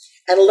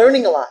 and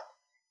learning a lot.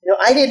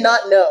 I did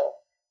not know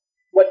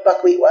what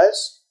buckwheat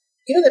was.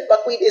 You know that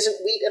buckwheat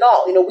isn't wheat at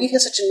all. Wheat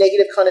has such a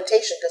negative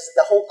connotation because of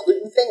the whole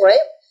gluten thing, right?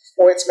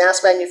 Or it's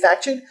mass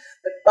manufactured.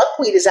 But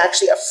buckwheat is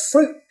actually a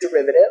fruit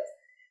derivative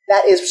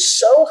that is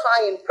so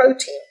high in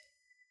protein.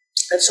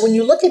 And so when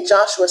you look at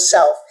Joshua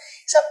Self,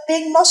 he's a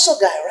big muscle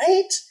guy,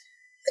 right?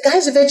 The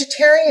guy's a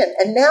vegetarian,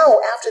 and now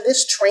after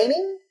this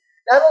training,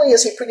 not only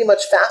is he pretty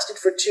much fasted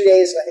for 2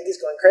 days, and I think he's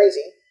going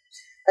crazy,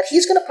 but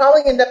he's going to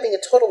probably end up being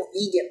a total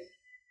vegan.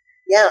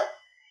 Yeah.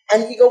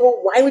 And you go, well,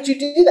 why would you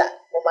do that?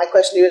 Well, my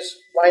question is,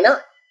 why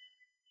not?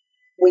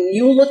 When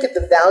you look at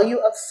the value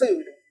of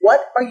food,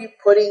 what are you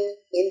putting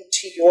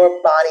into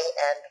your body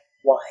and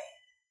why?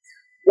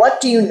 What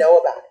do you know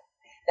about it?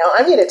 Now,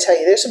 I'm going to tell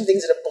you, there's some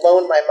things that have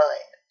blown my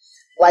mind,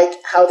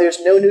 like how there's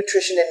no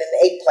nutrition in an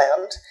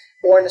eggplant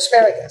or an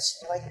asparagus.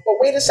 I'm like, but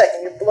wait a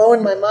second, you're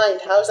blowing my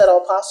mind. How is that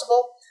all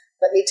possible?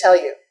 Let me tell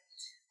you.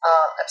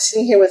 I'm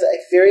sitting here with a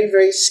very,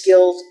 very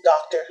skilled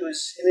doctor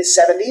who's in his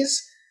 70s,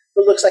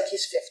 who looks like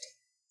he's 50,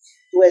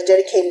 who has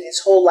dedicated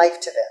his whole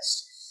life to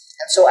this.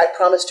 And so I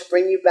promise to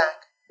bring you back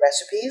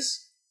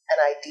recipes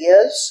and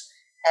ideas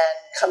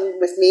and come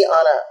with me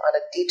on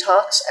a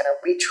detox and a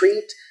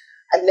retreat.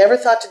 I've never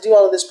thought to do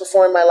all of this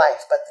before in my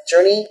life, but the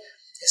journey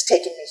has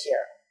taken me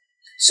here.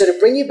 So to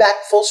bring you back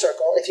full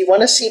circle, if you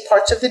want to see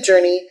parts of the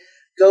journey,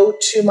 go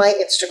to my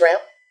Instagram.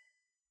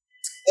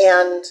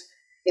 And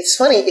it's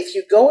funny, if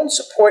you go and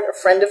support a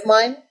friend of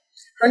mine,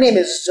 her name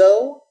is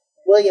Zoe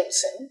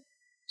Williamson.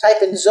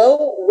 Type in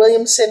Zoe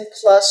Williamson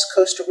plus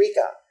Costa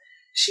Rica.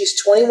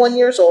 She's 21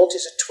 years old.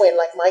 She's a twin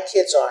like my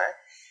kids are.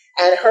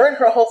 And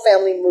her whole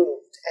family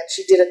moved. And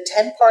she did a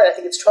 10-part, I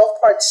think it's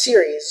 12-part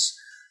series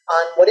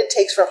on what it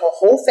takes for her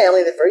whole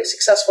family. They're very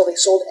successful. They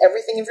sold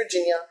everything in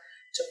Virginia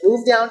to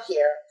move down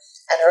here.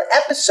 And her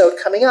episode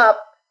coming up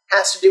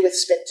has to do with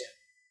Spin Gym.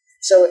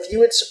 So if you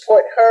would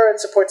support her and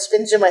support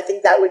Spin Gym, I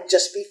think that would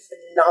just be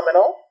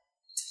phenomenal.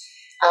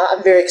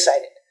 I'm very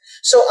excited.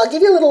 So I'll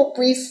give you a little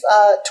brief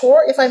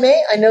tour, if I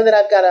may. I know that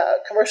I've got a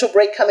commercial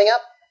break coming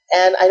up,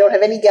 and I don't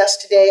have any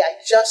guests today. I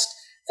just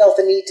felt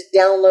the need to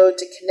download,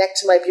 to connect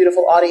to my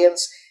beautiful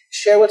audience,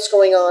 share what's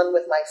going on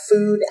with my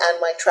food and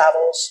my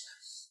travels.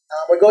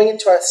 We're going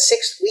into our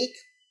 6th week.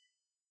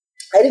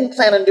 I didn't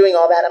plan on doing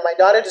all that, and my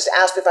daughter just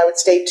asked if I would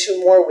stay 2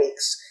 more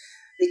weeks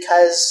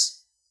because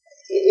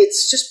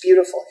it's just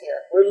beautiful here.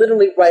 We're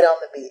literally right on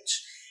the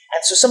beach.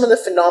 And so some of the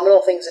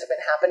phenomenal things that have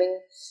been happening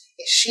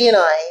is she and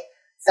I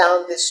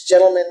found this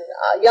gentleman,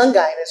 a young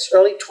guy in his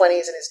early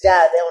 20s, and his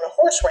dad. They own a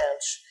horse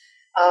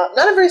ranch.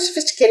 Not a very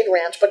sophisticated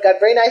ranch, but got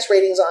very nice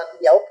ratings on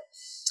Yelp.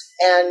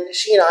 And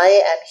she and I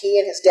and he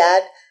and his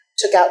dad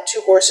took out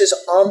 2 horses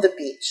on the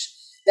beach.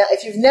 Now,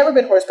 if you've never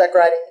been horseback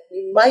riding,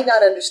 you might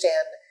not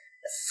understand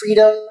the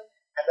freedom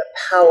and the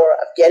power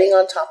of getting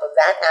on top of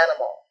that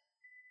animal.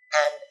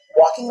 And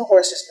walking a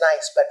horse is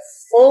nice, but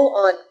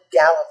full-on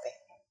galloping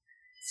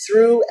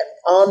through and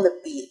on the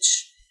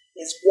beach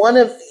is one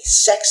of the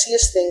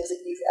sexiest things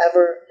that you've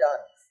ever done.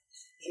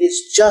 It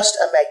is just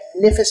a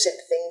magnificent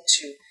thing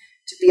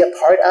to be a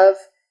part of,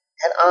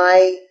 and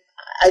I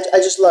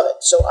just love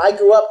it. So I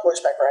grew up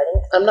horseback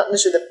riding. I'm not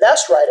necessarily the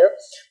best rider,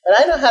 but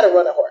I know how to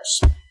run a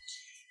horse.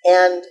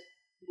 And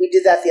we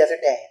did that the other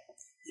day.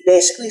 He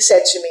basically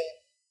said to me,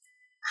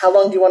 how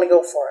long do you want to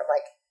go for? I'm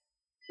like,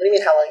 what do you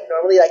mean how long?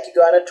 Normally, you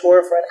go on a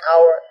tour for an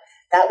hour.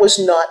 That was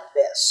not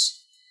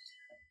this.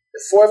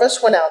 The 4 of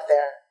us went out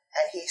there,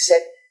 and he said,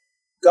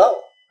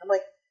 go. I'm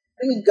like,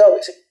 what do you mean go?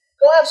 He said,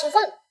 go have some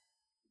fun.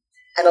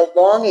 And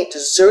along a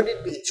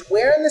deserted beach,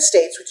 where in the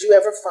States would you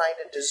ever find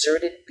a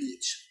deserted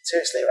beach?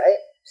 Seriously, right?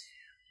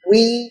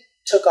 We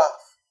took off,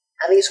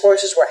 and these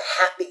horses were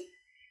happy,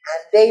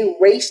 and they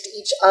raced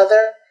each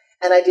other,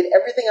 and I did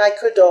everything I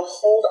could to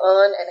hold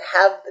on and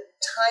have the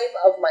time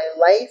of my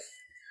life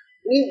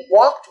We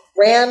walked,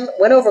 ran,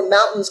 went over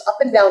mountains, up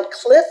and down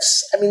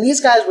cliffs. I mean,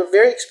 these guys were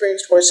very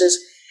experienced horses,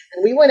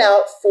 and we went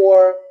out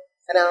for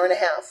an hour and a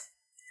half.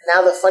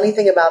 Now, the funny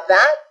thing about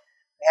that,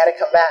 we had to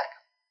come back.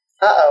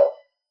 Uh-oh.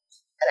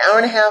 An hour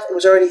and a half, it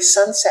was already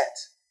sunset.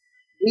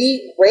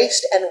 We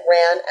raced and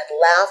ran and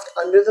laughed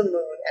under the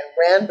moon and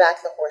ran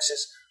back the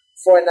horses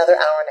for another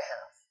hour and a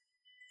half.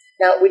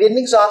 Now, we didn't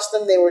exhaust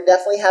them. They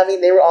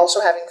were also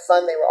having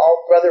fun. They were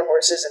all brother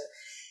horses, and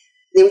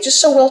they were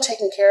just so well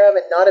taken care of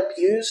and not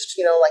abused,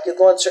 like you'll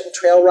go on certain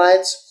trail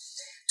rides,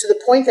 to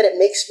the point that it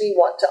makes me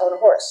want to own a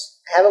horse.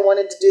 I haven't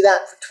wanted to do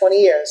that for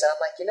 20 years, and I'm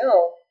like,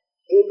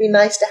 it would be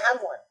nice to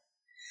have one.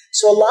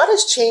 So a lot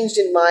has changed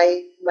in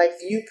my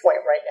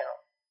viewpoint right now.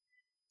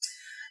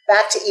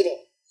 Back to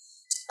eating.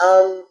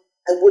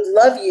 I would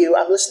love you.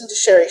 I'm listening to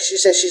Sherry. She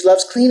says she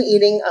loves clean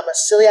eating. I'm a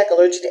celiac,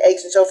 allergic to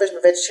eggs and shellfish. I'm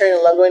a vegetarian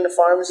and love going to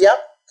farms. Yep.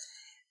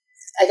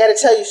 I got to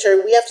tell you,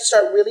 Sherry, we have to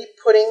start really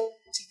putting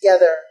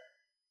together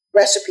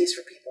recipes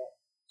for people.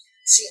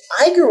 See,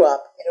 I grew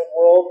up in a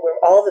world where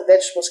all the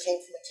vegetables came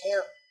from a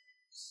can.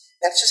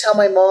 That's just how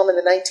my mom in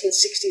the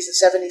 1960s and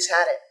 70s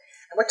had it.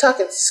 And we're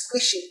talking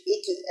squishy,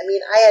 icky. I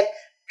mean, I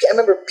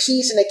remember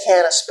peas in a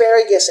can,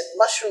 asparagus and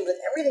mushrooms, and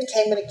everything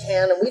came in a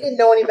can, and we didn't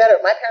know any better.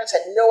 My parents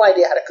had no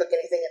idea how to cook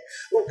anything.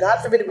 And,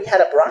 God forbid we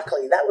had a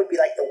broccoli. That would be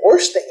like the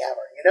worst thing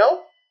ever,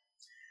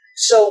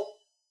 So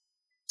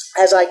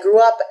as I grew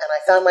up and I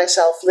found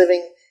myself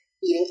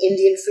eating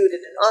Indian food in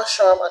an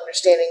ashram,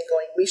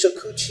 going misho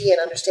kuchi and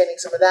understanding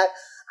some of that,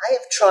 I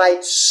have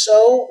tried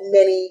so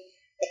many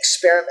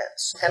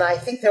experiments, and I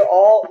think they're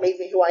all made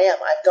me who I am.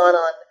 I've gone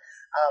on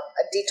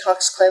a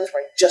detox cleanse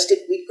where I just did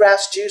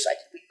wheatgrass juice. I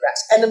did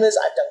wheatgrass enemas.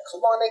 I've done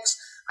colonics.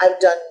 I've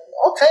done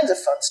all kinds of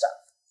fun stuff.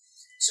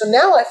 So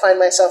now I find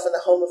myself in the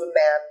home of a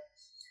man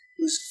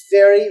who's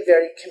very,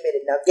 very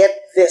committed. Now get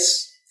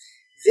this.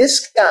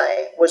 This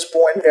guy was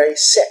born very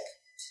sick.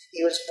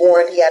 He had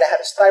to have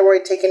his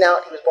thyroid taken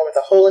out. He was born with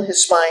a hole in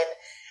his spine,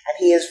 and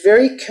he is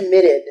very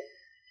committed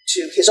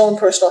to his own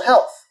personal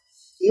health.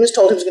 He was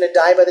told he was going to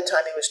die by the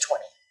time he was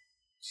 20.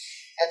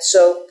 And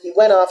so he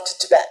went off to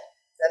Tibet.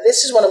 Now,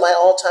 this is one of my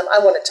all-time, I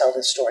want to tell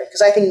this story,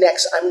 because I think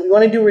next, we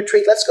want to do a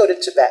retreat. Let's go to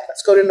Tibet.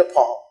 Let's go to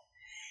Nepal.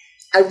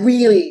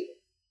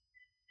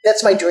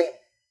 That's my dream.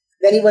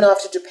 Then he went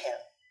off to Japan.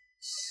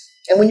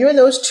 And when you're in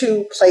those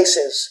two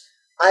places,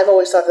 I've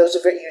always thought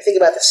you think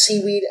about the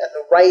seaweed and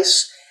the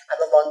rice and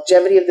the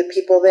longevity of the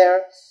people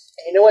there.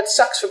 And what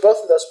sucks for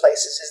both of those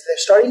places is they're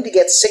starting to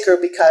get sicker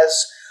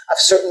because of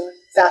certain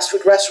fast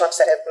food restaurants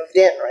that have moved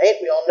in, right?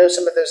 We all know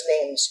some of those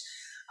names.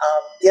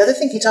 The other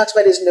thing he talks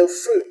about is no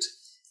fruit.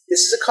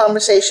 This is a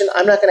conversation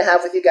I'm not going to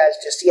have with you guys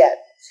just yet,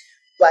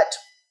 but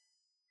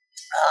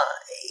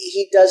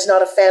he does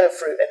not a fan of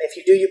fruit, and if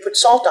you do, you put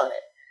salt on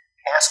it.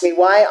 Ask me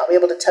why. I'll be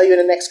able to tell you in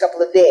the next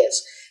couple of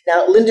days.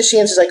 Now, Linda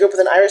Sheehan says, I grew up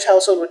with an Irish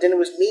household where dinner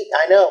was meat.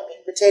 I know, meat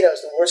and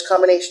potatoes, the worst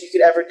combination you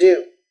could ever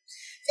do.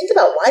 Think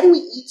about, why do we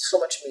eat so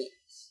much meat?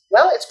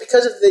 Well, it's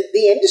because of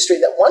the industry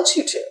that wants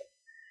you to.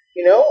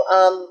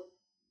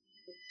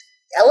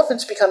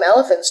 Elephants become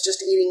elephants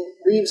just eating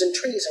leaves and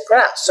trees and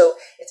grass. So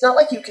it's not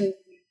like you can,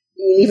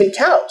 even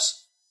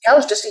cows.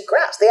 Cows just eat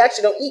grass. They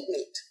actually don't eat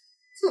meat.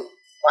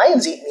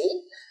 Lions eat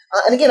meat.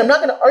 And again, I'm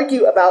not going to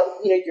argue about,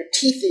 your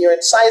teeth and your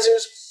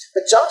incisors,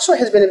 but Joshua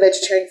has been a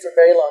vegetarian for a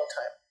very long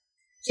time.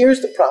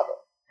 Here's the problem.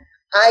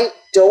 I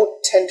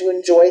don't tend to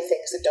enjoy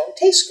things that don't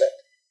taste good.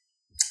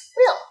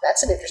 Well,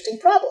 that's an interesting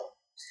problem.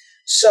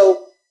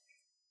 So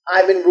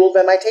I've been ruled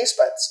by my taste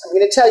buds. I'm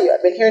going to tell you,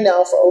 I've been here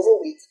now for over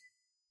a week,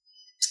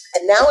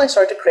 and now I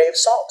start to crave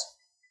salt.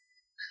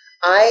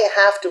 I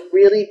have to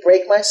really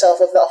break myself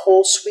of the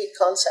whole sweet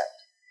concept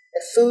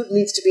that food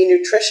needs to be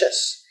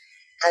nutritious.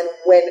 And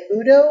when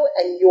Udo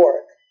and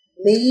York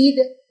made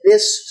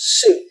this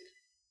soup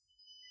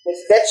with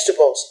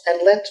vegetables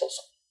and lentils,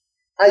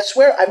 I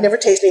swear I've never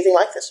tasted anything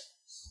like this.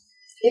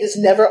 It has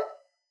never,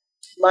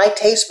 my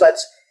taste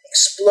buds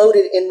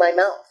exploded in my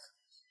mouth.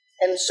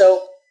 And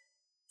so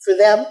for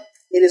them,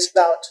 it is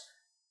about,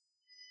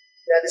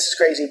 this is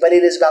crazy, but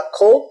it is about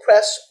cold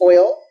pressed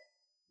oil,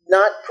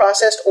 not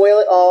processed oil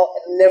at all,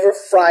 and never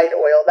fried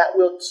oil. That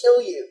will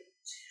kill you.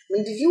 I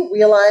mean, did you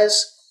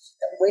realize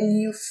that when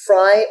you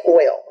fry oil,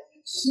 when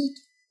you heat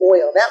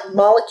oil, that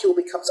molecule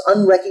becomes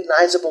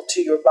unrecognizable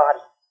to your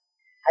body?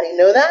 How do you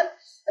know that?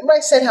 Remember I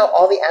said how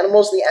all the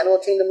animals in the animal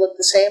kingdom look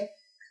the same?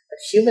 But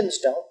humans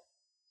don't.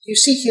 You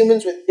see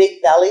humans with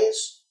big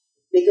bellies,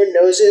 bigger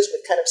noses,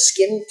 with kind of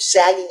skin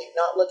sagging and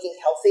not looking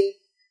healthy.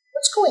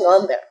 What's going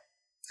on there?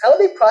 How are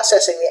they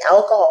processing the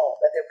alcohol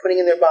that they're putting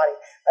in their body?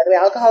 By the way,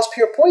 alcohol is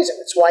pure poison.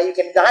 It's why you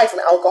can die from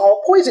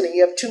alcohol poisoning.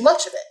 You have too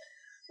much of it.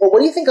 Well, what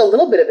do you think a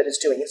little bit of it is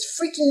doing? It's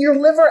freaking your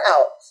liver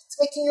out. It's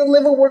making your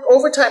liver work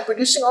overtime,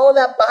 producing all of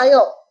that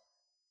bile.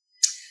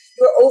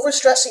 You're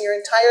overstressing your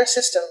entire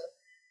system.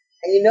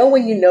 And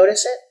when you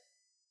notice it?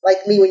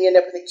 Like me when you end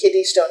up with a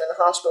kidney stone in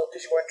the hospital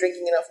because you weren't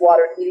drinking enough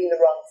water and eating the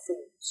wrong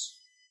foods.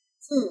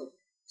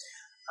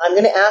 I'm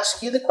going to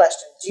ask you the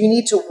question. Do you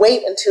need to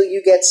wait until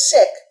you get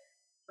sick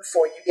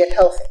before you get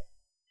healthy?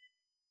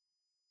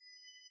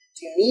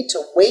 do you need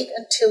to wait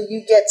until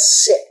you get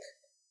sick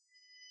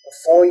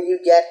before you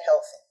get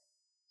healthy?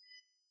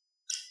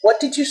 What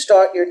did you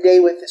start your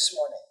day with this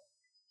morning?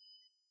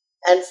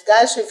 And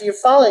guys, if you're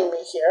following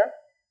me here,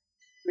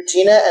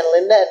 Regina and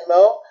Linda and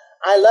Mo,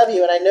 I love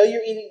you, and I know you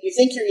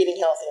think you're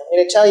eating healthy. I'm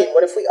going to tell you,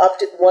 what if we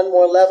upped it one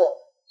more level?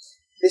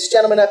 This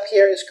gentleman up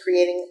here is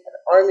creating an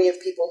army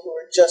of people who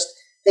are just,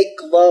 they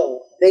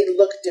glow. They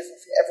look different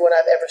from everyone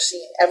I've ever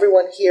seen.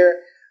 Everyone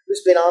here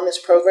who's been on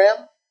this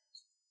program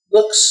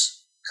looks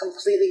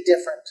completely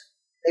different.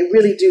 They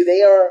really do.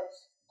 They are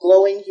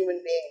glowing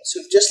human beings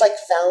who've just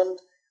found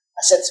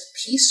a sense of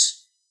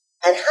peace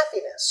and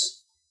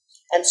happiness.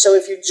 And so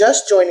if you're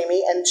just joining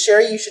me, and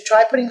Sherry, you should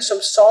try putting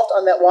some salt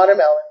on that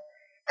watermelon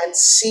and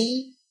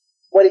see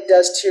what it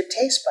does to your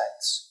taste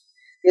buds.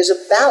 There's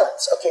a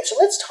balance. Okay, so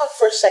let's talk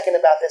for a second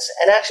about this.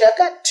 And actually, I've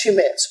got 2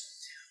 minutes.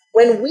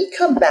 When we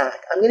come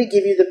back, I'm going to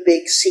give you the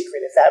big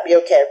secret, if that'd be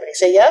okay. Everybody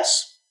say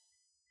yes?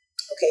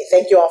 Okay,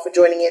 thank you all for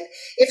joining in.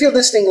 If you're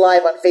listening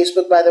live on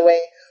Facebook, by the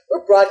way,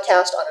 we're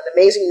broadcast on an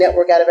amazing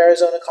network out of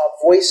Arizona called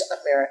Voice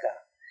America.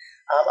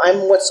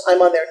 I'm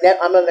on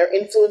their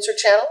influencer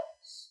channel,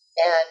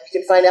 and you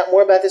can find out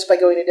more about this by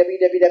going to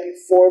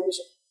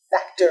www.Forbes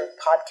Factor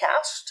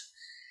Podcast,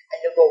 and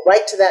you'll go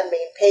right to that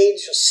main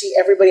page. You'll see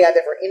everybody I've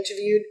ever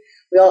interviewed.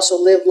 We also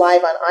live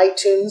live on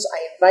iTunes.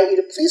 I invite you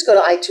to please go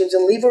to iTunes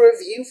and leave a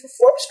review for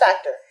Forbes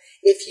Factor.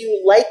 If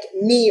you like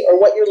me or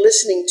what you're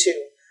listening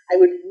to, I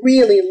would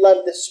really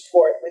love the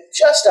support with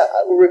just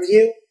a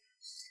review.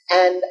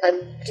 And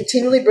I'm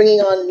continually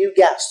bringing on new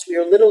guests. We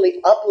are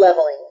literally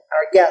up-leveling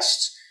our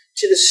guests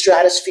to the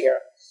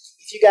stratosphere.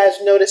 If you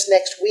guys notice,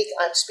 next week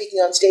I'm speaking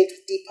on stage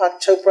with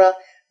Deepak Chopra,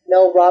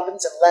 Mel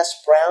Robbins, and Les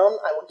Brown.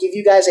 I will give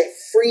you guys a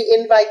free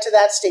invite to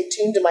that. Stay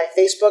tuned to my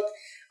Facebook.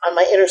 On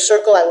my inner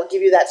circle, I will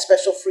give you that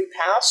special free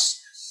pass.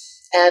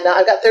 And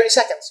I've got 30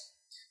 seconds.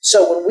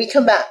 So when we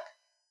come back,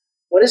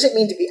 what does it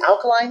mean to be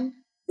alkaline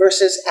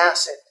versus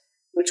acid?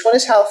 Which one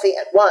is healthy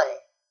and why?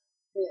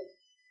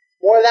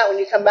 More of that when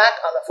you come back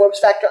on the Forbes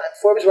Factor. I'm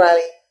Forbes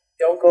Riley.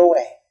 Don't go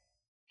away.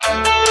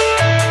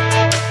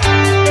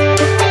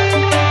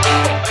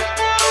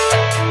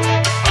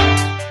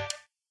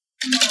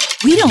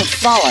 We don't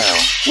follow,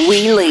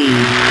 we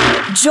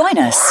lead. Join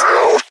us,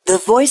 the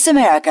Voice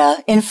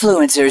America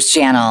Influencers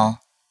Channel.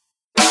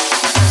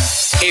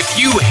 If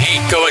you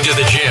hate going to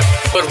the gym,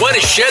 but want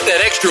to shed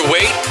that extra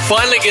weight,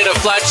 finally get a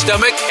flat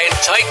stomach, and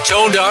tight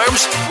toned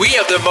arms, we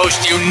have the most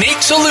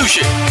unique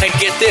solution. And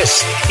get this,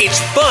 it's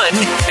fun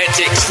and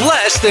takes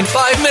less than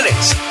 5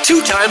 minutes,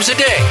 2 times a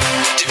day.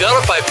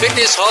 Developed by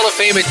Fitness Hall of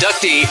Fame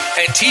inductee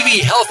and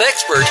TV health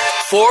expert,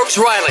 Forbes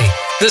Riley.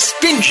 The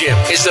Spin Gym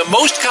is the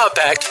most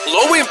compact,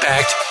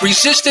 low-impact,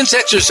 resistance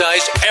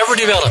exercise ever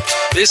developed.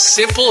 This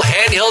simple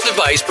handheld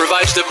device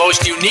provides the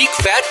most unique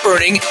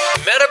fat-burning,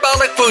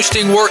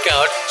 metabolic-boosting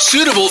workout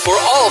suitable for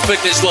all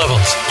fitness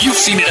levels. You've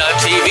seen it on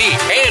TV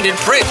and in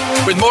print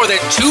with more than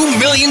 2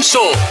 million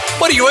sold.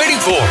 What are you waiting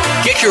for?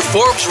 Get your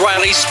Forbes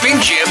Riley Spin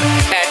Gym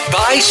at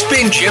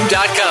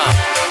buyspingym.com.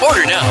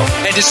 Order now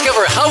and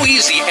discover how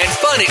easy and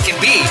fun it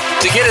can be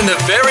to get in the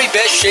very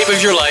best shape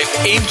of your life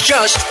in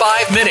just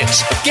 5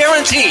 minutes.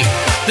 Guaranteed.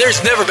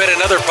 There's never been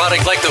another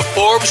product like the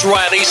Forbes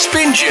Riley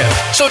Spin Gym.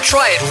 So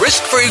try it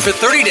risk-free for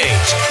 30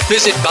 days.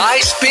 Visit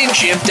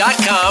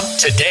buyspingym.com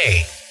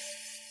today.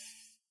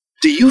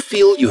 Do you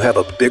feel you have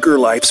a bigger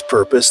life's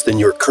purpose than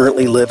you're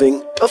currently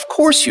living? Of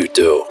course you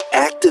do.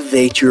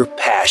 Activate your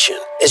passion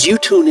as you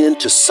tune in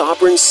to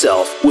Sovereign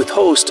Self with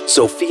host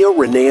Sophia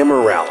Renea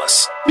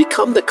Morales.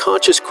 Become the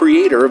conscious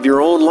creator of your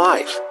own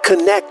life.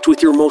 Connect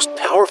with your most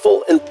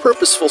powerful and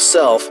purposeful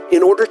self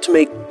in order to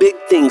make big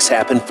things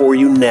happen for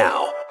you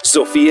now.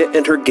 Sophia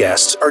and her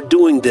guests are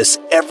doing this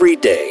every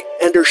day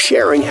and are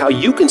sharing how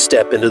you can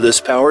step into this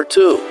power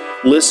too.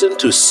 Listen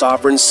to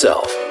Sovereign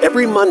Self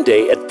every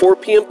Monday at 4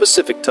 p.m.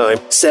 Pacific Time,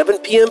 7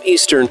 p.m.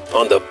 Eastern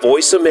on the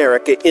Voice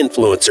America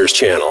Influencers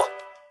Channel.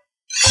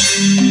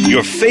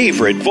 Your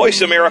favorite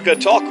Voice America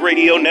Talk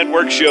Radio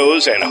Network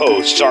shows and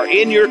hosts are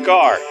in your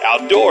car,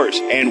 outdoors,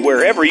 and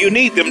wherever you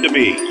need them to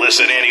be.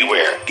 Listen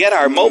anywhere. Get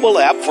our mobile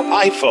app for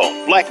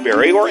iPhone,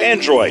 BlackBerry, or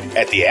Android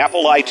at the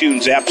Apple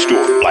iTunes App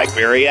Store,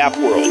 BlackBerry App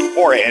World,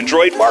 or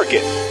Android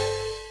Market.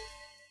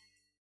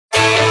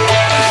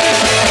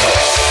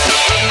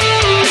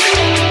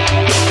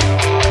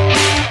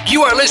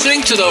 You are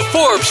listening to the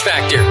Forbes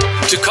Factor.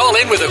 To call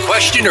in with a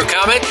question or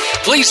comment,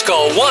 please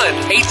call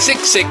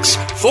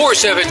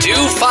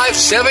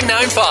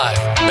 1-866-472-5795.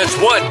 That's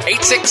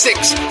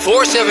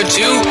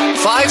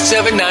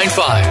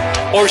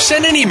 1-866-472-5795. Or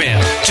send an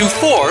email to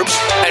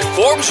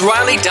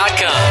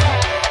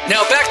Forbes@ForbesRiley.com.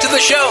 Now back to the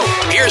show.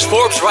 Here's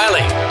Forbes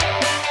Riley.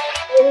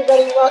 Hey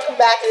everybody, welcome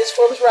back. It is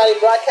Forbes Riley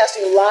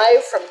broadcasting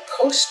live from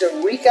Costa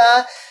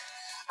Rica.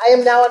 I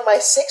am now in my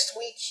 6th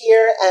week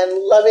here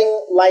and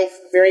loving life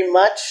very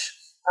much.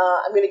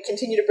 I'm going to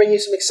continue to bring you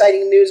some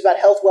exciting news about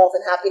health, wealth,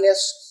 and happiness.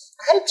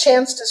 I had a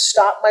chance to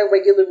stop my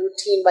regular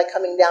routine by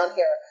coming down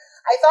here.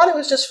 I thought it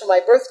was just for my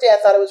birthday. I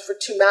thought it was for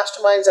 2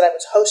 masterminds that I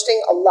was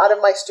hosting. A lot of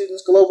my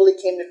students globally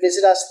came to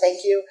visit us.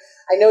 Thank you.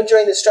 I know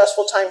during this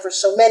stressful time for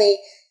so many,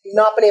 you've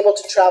not been able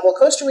to travel.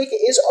 Costa Rica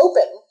is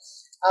open,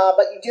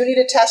 but you do need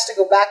a test to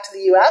go back to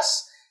the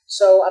U.S.,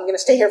 so I'm going to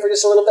stay here for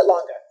just a little bit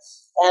longer.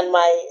 And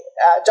my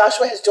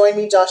Joshua has joined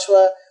me.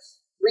 Joshua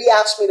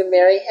re-asked me to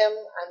marry him.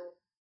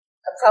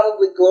 I'm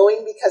probably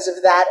glowing because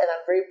of that, and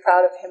I'm very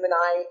proud of him and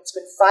I. It's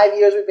been 5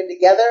 years we've been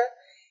together,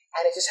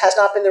 and it just has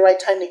not been the right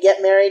time to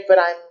get married, but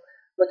I'm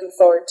looking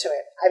forward to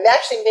it. I've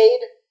actually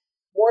made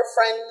more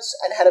friends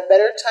and had a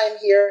better time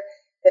here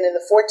than in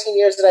the 14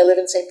 years that I live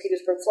in St.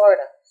 Petersburg,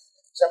 Florida.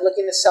 So I'm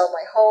looking to sell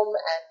my home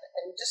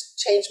and just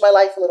change my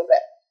life a little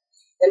bit.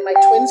 Then my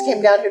twins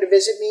came down here to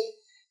visit me.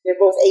 They're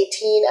both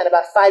 18, and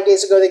about 5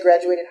 days ago they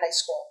graduated high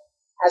school.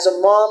 As a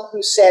mom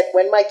who said,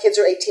 when my kids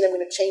are 18, I'm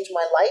going to change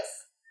my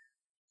life,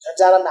 turns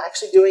out I'm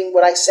actually doing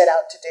what I set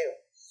out to do.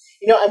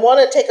 You know, I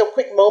want to take a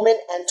quick moment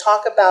and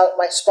talk about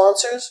my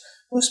sponsors.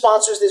 Who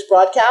sponsors this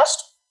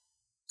broadcast?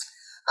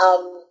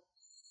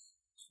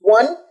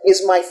 One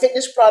is my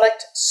fitness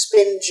product,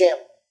 Spin Gym.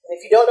 And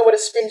if you don't know what a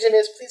Spin Gym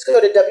is, please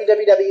go to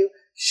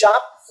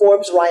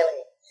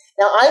www.shopforbesriley.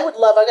 Now, I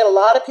got a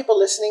lot of people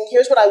listening.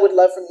 Here's what I would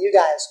love from you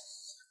guys.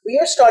 We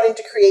are starting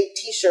to create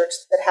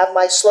t-shirts that have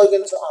my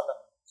slogans on them.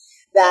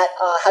 That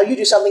how you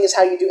do something is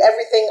how you do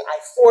everything. I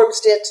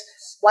Forbes'd it.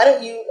 Why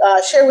don't you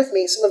share with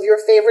me some of your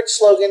favorite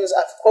slogans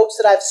of quotes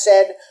that I've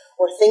said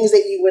or things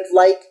that you would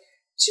like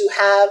to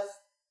have,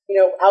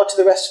 out to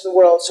the rest of the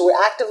world. So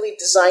we're actively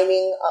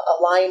designing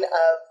a line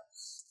of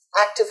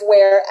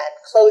activewear and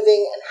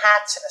clothing and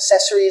hats and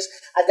accessories.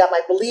 I've got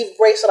my Believe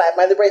bracelet. I have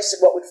my other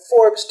bracelet, What Would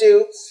Forbes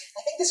Do?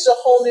 I think this is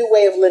a whole new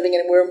way of living,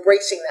 and we're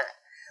embracing that.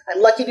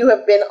 I'm lucky to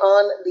have been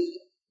on the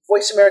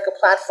Voice America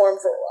platform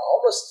for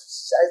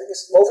almost, I think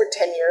it's over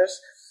 10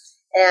 years,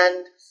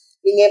 and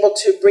being able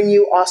to bring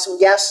you awesome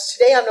guests.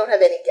 Today I don't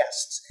have any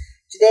guests.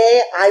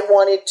 Today I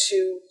wanted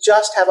to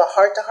just have a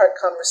heart-to-heart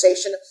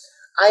conversation.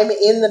 I'm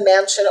in the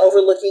mansion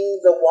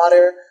overlooking the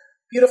water,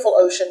 beautiful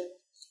ocean,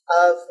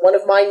 of one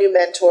of my new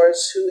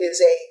mentors who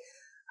is a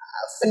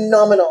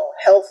phenomenal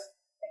health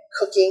and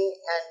cooking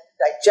and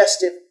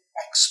digestive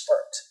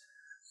expert.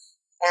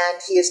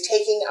 And he is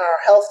taking our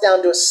health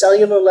down to a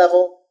cellular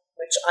level,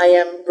 which I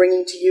am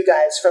bringing to you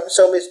guys from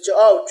Dream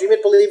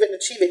It, Believe It, and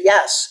Achieve It,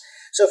 yes.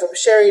 So from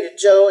Sherry to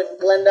Joe and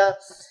Glenda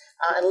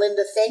and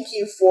Linda, thank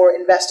you for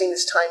investing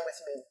this time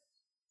with me.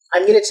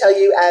 I'm going to tell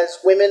you, as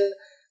women,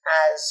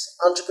 as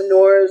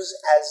entrepreneurs,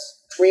 as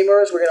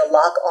dreamers, we're going to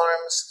lock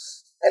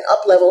arms and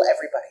up-level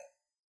everybody.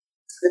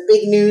 The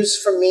big news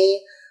for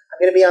me, I'm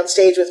going to be on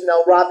stage with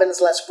Mel Robbins,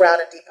 Les Brown,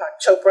 and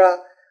Deepak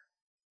Chopra.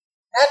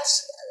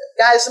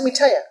 Guys, let me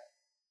tell you,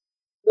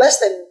 less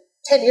than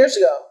 10 years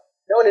ago,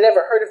 no one had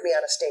ever heard of me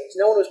on a stage.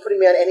 No one was putting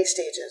me on any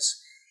stages.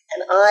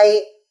 And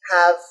I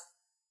have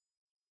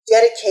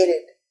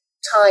dedicated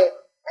time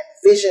and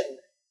vision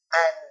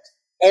and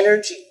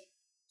energy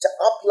to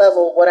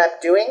up-level what I'm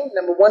doing.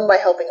 Number one, by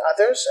helping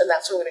others, and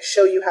that's what I'm going to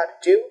show you how to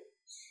do.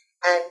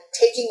 And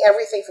taking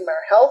everything from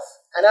our health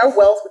and our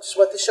wealth, which is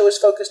what the show is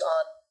focused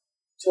on,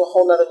 to a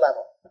whole nother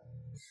level.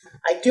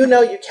 I do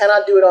know you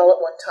cannot do it all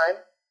at one time.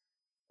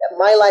 That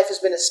my life has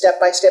been a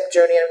step-by-step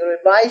journey, and I'm going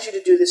to advise you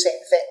to do the same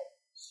thing.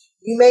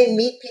 You may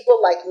meet people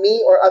like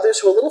me or others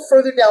who are a little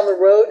further down the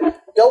road.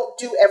 Don't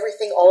do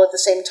everything all at the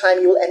same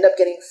time. You will end up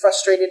getting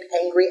frustrated,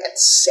 angry, and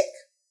sick.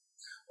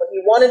 What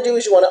you want to do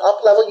is you want to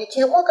up-level. You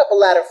can't walk up a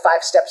ladder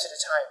 5 steps at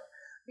a time.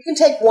 You can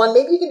take one,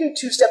 maybe you can do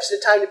 2 steps at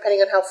a time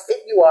depending on how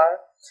fit you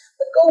are,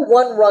 but go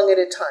 1 rung at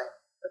a time,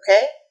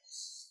 okay?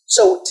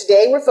 So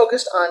today we're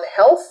focused on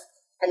health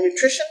and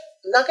nutrition.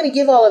 I'm not going to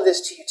give all of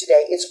this to you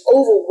today. It's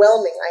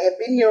overwhelming. I have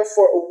been here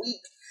for a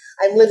week.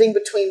 I'm living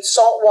between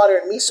salt water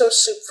and miso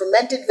soup,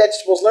 fermented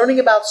vegetables, learning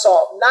about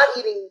salt, not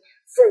eating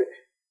fruit.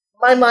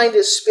 My mind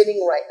is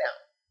spinning right now.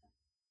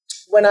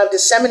 When I've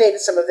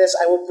disseminated some of this,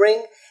 I will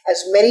bring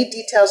as many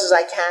details as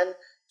I can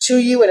to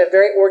you in a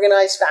very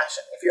organized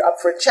fashion. If you're up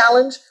for a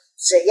challenge,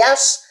 say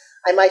yes.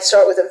 I might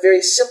start with a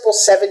very simple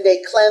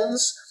 7-day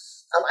cleanse.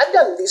 I've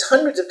done these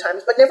hundreds of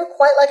times, but never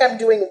quite like I'm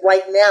doing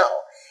right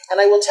now.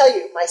 And I will tell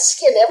you, my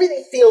skin,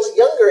 everything feels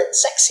younger and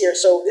sexier,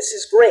 so this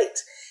is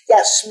great.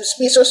 Yes,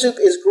 miso soup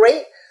is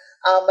great,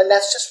 and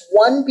that's just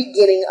one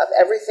beginning of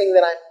everything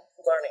that I'm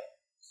learning.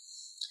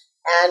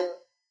 And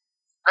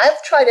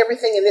I've tried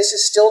everything, and this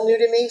is still new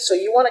to me, so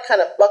you want to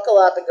kind of buckle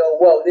up and go,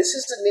 whoa, this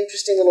is an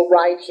interesting little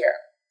ride here.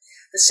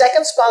 The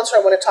second sponsor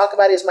I want to talk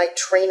about is my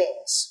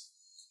trainings.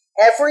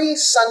 Every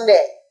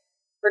Sunday,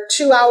 for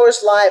 2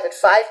 hours live at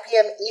 5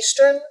 p.m.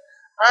 Eastern,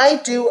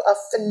 I do a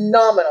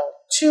phenomenal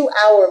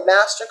 2-hour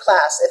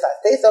masterclass, if I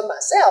say so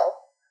myself,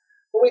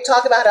 where we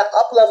talk about how to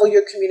up-level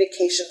your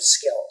communication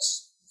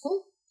skills.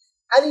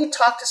 How do you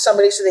talk to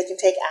somebody so they can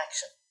take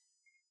action?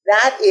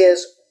 That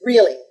is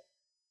really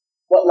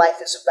what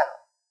life is about.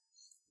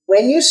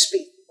 When you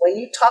speak, when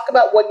you talk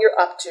about what you're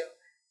up to,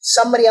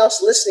 somebody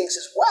else listening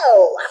says,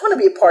 whoa, I want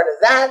to be a part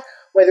of that,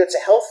 whether it's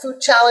a health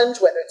food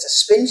challenge, whether it's a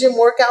spin gym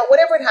workout,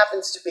 whatever it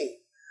happens to be.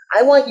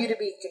 I want you to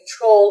be in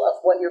control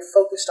of what you're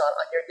focused on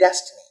your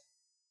destiny.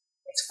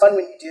 It's fun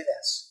when you do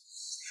this.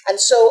 And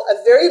so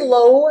a very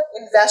low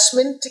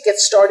investment to get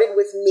started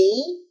with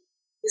me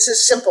This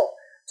is simple.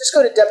 Just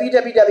go to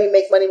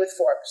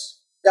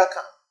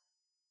www.makemoneywithforbes.com.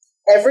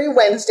 Every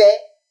Wednesday,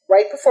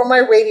 right before my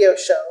radio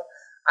show,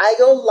 I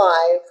go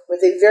live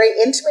with a very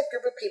intimate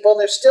group of people, and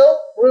there's still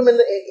room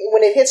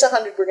when it hits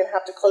 100, we're going to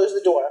have to close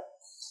the door.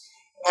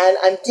 And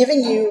I'm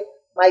giving you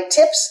my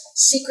tips,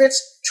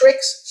 secrets,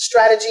 tricks,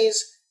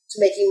 strategies to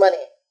making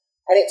money.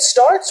 And it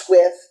starts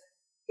with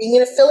being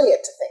an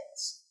affiliate to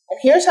things. And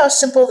here's how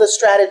simple the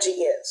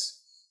strategy is.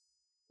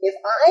 If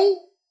I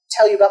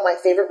tell you about my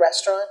favorite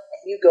restaurant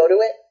and you go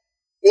to it,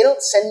 they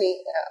don't send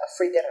me a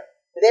free dinner.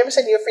 Did they ever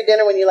send you a free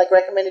dinner when you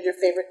recommended your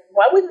favorite?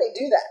 Why wouldn't they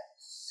do that?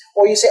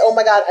 Or you say, oh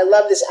my God, I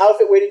love this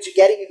outfit. Where did you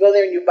get it? You go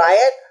there and you buy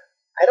it.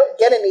 I don't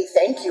get any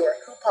thank you or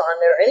coupon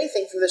or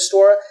anything from the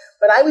store,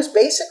 but I was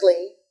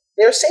basically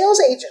their sales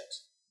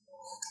agent.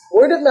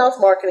 Word of mouth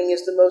marketing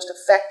is the most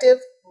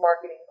effective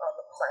marketing on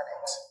the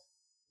planet.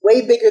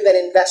 Way bigger than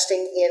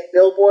investing in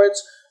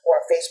billboards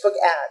or Facebook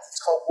ads. It's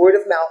called word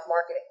of mouth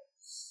marketing.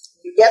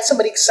 You get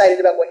somebody excited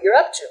about what you're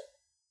up to.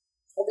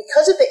 Well,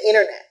 because of the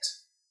internet,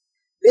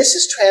 this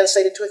is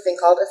translated to a thing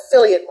called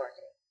affiliate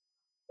marketing.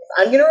 If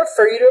I'm going to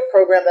refer you to a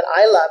program that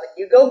I love and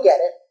you go get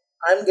it,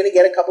 I'm going to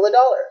get a couple of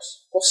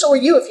dollars. Well, so are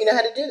you if you know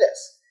how to do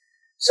this.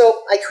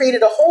 So I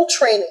created a whole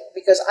training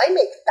because I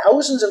make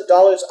thousands of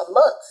dollars a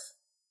month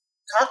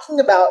talking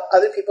about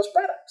other people's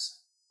products.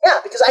 Yeah,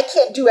 because I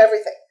can't do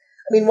everything.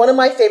 I mean, one of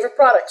my favorite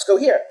products, go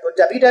here, go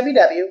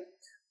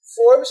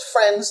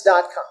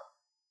www.forbesfriends.com.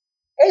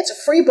 Hey, it's a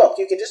free book.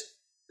 You can just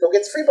go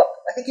get the free book.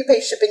 I think you pay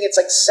shipping. It's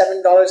like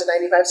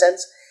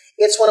 $7.95.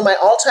 It's one of my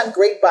all-time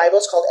great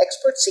Bibles called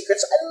Expert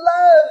Secrets. I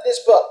love this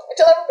book. I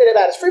tell everybody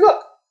about it. It's a free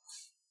book.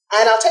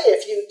 And I'll tell you,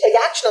 if you take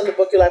action on the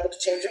book, you're liable to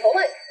change your whole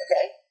life,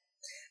 okay?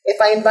 If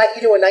I invite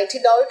you to a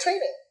 $19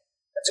 training,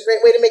 that's a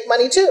great way to make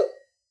money too.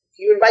 If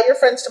you invite your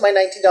friends to my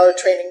 $19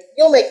 training,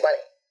 you'll make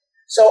money.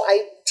 So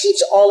I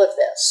teach all of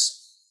this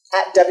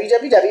at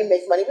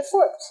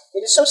www.makemoneywithforbes.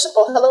 It is so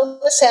simple. Hello,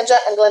 Miss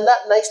Sandra and Glenda.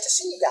 Nice to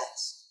see you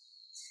guys.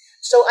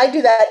 So I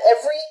do that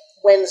every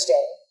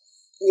Wednesday.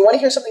 You want to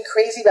hear something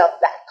crazy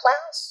about that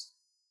class?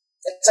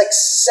 It's like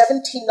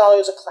 $17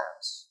 a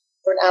class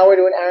for an hour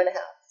to an hour and a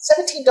half.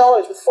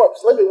 $17 with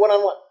Forbes, literally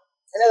one-on-one.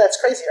 I know that's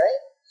crazy, right?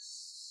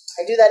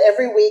 I do that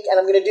every week, and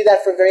I'm going to do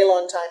that for a very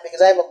long time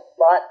because I have a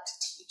lot to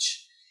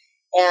teach,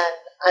 and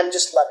I'm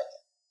just loving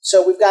it.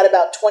 So we've got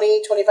about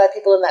 20, 25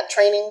 people in that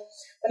training.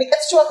 When it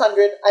gets to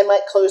 100, I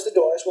might close the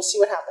doors. We'll see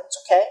what happens,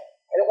 okay?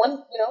 I don't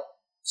want,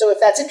 So if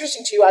that's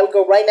interesting to you, I would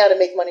go right now to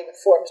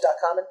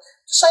makemoneywithforbes.com and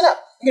just sign up.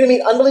 You're going to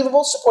meet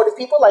unbelievable, supportive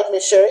people like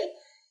Miss Sherry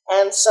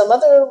and some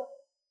other.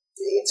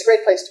 It's a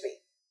great place to be.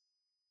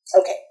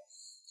 Okay,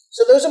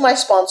 so those are my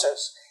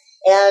sponsors.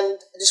 And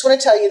I just want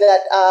to tell you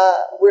that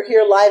we're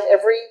here live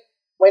every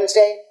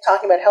Wednesday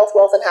talking about health,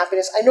 wealth, and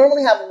happiness. I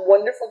normally have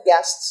wonderful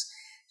guests.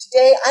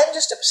 Today, I'm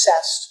just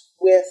obsessed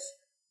with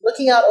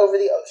looking out over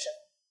the ocean,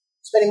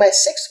 spending my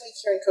 6th week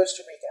here in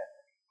Costa Rica.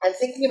 I'm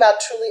thinking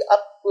about truly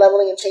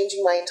up-leveling and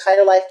changing my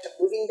entire life to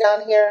moving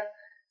down here,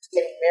 to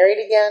getting married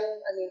again.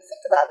 I mean,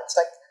 think about it. It's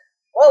like,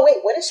 oh,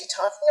 wait, what is she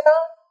talking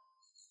about?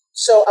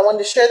 So I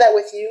wanted to share that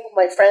with you,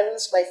 my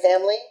friends, my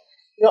family.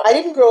 I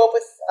didn't grow up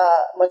with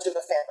much of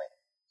a family.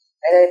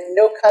 I had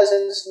no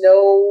cousins,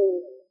 no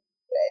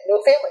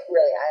family,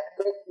 really. I had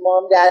a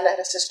mom, dad, and I had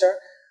a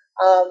sister.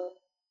 And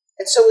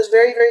so it was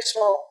very, very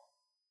small.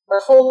 My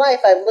whole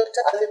life, I've looked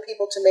to other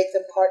people to make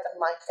them part of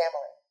my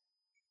family.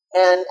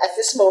 And at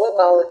this moment,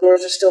 while the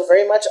doors are still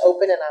very much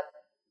open and I'm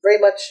very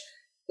much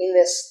in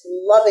this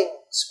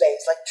loving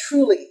space, like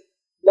truly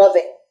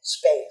loving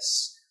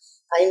space,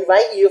 I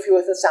invite you, if you're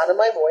within the sound of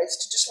my voice,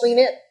 to just lean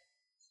in.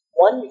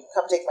 1, you can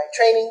come take my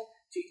training.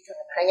 2, you can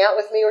come hang out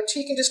with me. Or 2,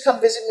 you can just come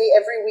visit me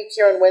every week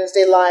here on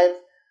Wednesday live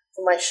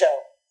for my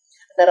show.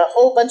 I've got a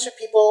whole bunch of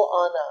people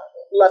on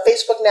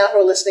Facebook now who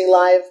are listening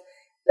live.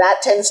 That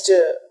tends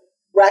to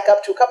rack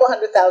up to a couple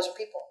 100,000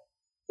 people.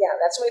 Yeah,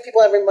 that's how many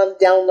people every month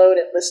download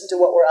and listen to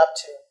what we're up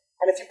to.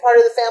 And if you're part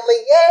of the family,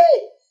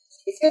 yay!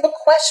 If you have a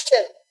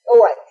question,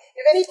 all right. If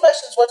you have any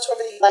questions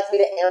whatsoever that you'd like me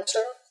to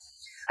answer,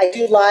 I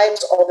do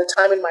lives all the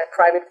time in my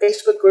private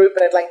Facebook group,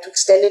 and I'd like to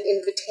extend an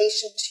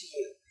invitation to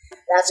you.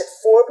 That's at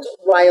Forbes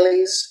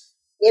Riley's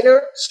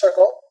Inner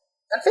Circle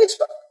on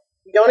Facebook.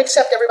 We don't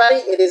accept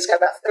everybody. It has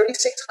got about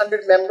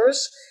 3,600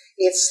 members.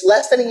 It's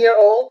less than a year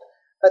old,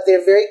 but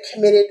they're very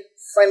committed,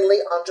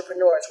 friendly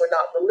entrepreneurs. We're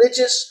not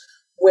religious.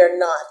 We're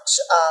not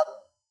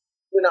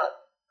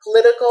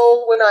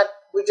political.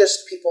 We're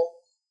just people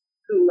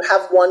who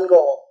have one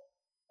goal.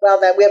 Well,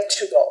 we have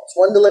 2 goals.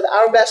 1, to live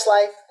our best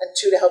life, and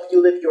 2, to help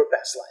you live your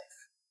best life.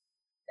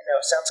 I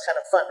know, sounds kind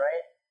of fun,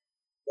 right?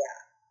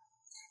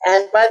 Yeah.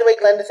 And by the way,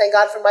 Glenda, thank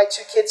God for my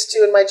 2 kids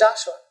too, and my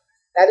Joshua.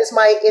 That's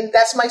my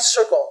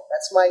circle.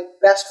 That's my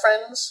best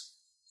friends.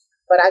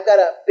 But I've got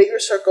a bigger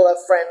circle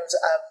of friends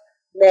of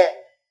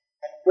men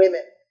and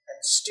women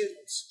and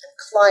students and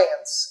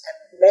clients and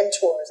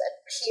mentors and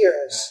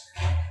peers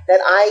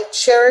that I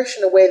cherish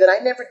in a way that I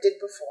never did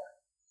before.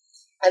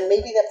 And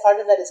maybe that part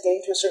of that is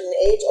getting to a certain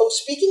age. Oh,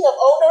 speaking of,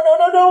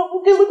 no.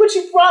 Okay, look what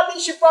she brought me.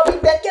 She brought me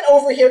back. Get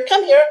over here.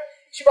 Come here.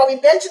 She brought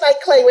me bentonite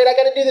clay. Wait, I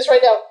got to do this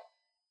right now.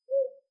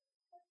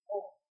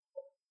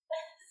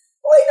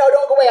 Wait, no,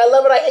 don't go away. I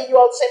love it. I hate you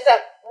all at the same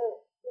time.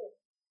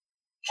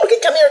 Okay,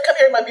 come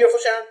here, my beautiful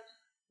Sharon.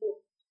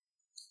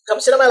 Come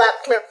sit on my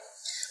lap. Come here.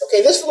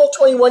 Okay, this little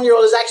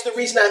 21-year-old is actually the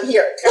reason I'm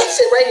here. Come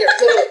sit right here.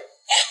 Literally.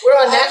 We're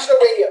on national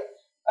radio.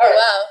 All right.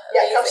 Wow.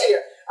 Yeah, come sit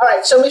here. All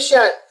right, so Miss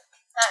Sharon,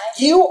 Hi.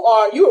 you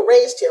were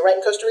raised here, right,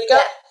 in Costa Rica?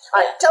 Yeah. All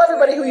right, tell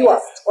everybody who you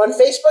are. We're on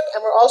Facebook,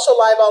 and we're also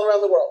live all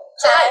around the world.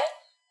 Hi.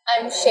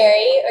 I'm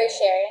Sherry, or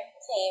Sharon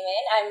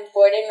Clayman. I'm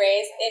born and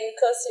raised in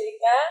Costa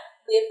Rica.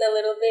 Lived a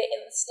little bit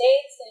in the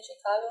States, in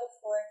Chicago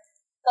for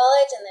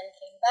college, and then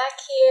came back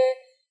here.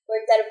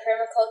 Worked at a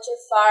permaculture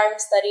farm,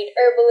 studied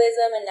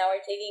herbalism, and now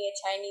we're taking a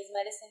Chinese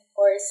medicine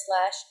course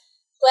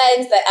 /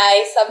 cleanse that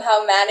I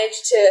somehow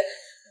managed to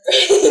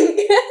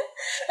bring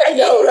I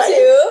know, right?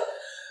 into.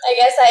 I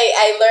guess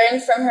I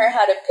learned from her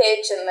how to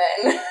pitch, and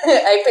then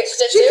I pitched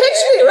it to her. She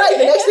pitched me, right.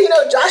 The next thing you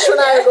know, Joshua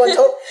and I are going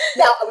to...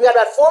 Now, we got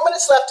about 4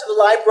 minutes left to the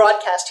live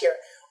broadcast here.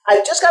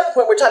 I've just got to the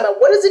point where we're talking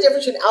about what is the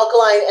difference between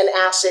alkaline and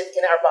acid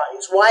in our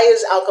bodies? Why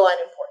is alkaline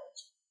important?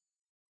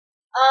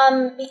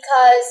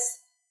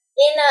 Because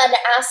in an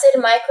acid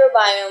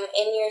microbiome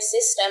in your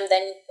system,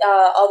 then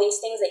all these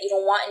things that you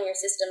don't want in your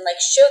system,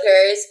 like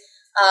sugars,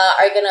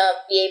 are going to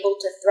be able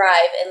to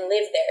thrive and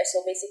live there. So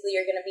basically,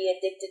 you're going to be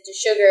addicted to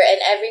sugar, and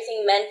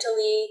everything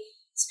mentally,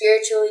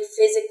 spiritually,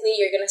 physically,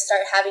 you're going to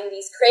start having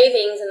these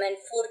cravings, and then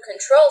food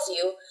controls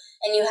you,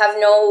 and you have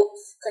no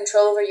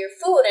control over your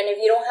food. And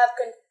if you don't have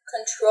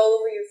control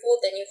over your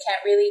food, then you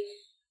can't really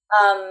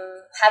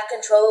have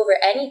control over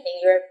anything.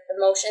 Your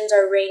emotions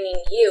are reigning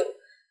you.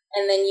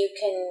 And then you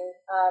can,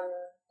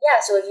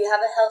 so if you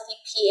have a healthy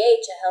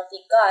pH, a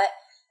healthy gut,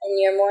 and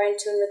you're more in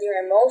tune with your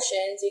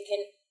emotions,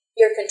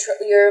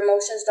 your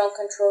emotions don't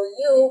control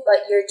you,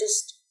 but you're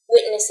just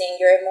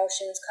witnessing your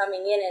emotions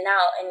coming in and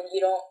out, and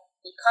you don't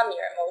become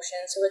your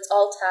emotions. So it's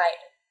all tied.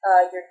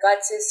 Your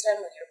gut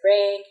system with your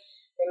brain,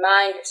 your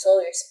mind, your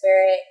soul, your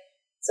spirit.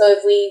 So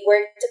if we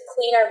work to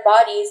clean our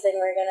bodies, then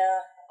we're going to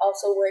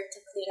also work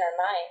to clean our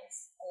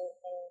minds and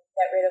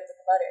get rid of the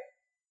clutter.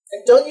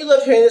 And don't you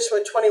love hearing this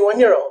from a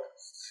 21-year-old?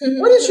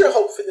 What is your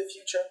hope for the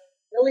future?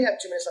 We only have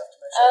 2 minutes left to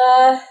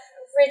mention.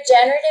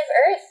 Regenerative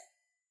Earth.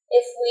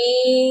 If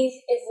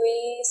we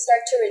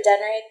start to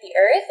regenerate the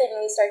Earth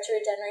and we start to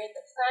regenerate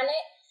the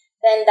planet,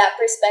 then that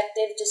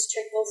perspective just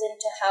trickles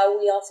into how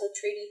we also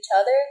treat each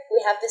other.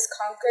 We have this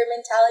conquer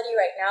mentality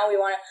right now.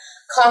 We want to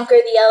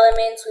conquer the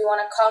elements. We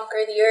want to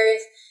conquer the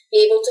Earth,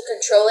 be able to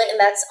control it. And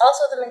that's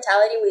also the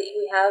mentality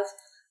we have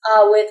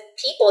with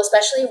people,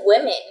 especially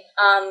women,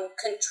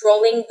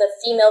 controlling the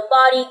female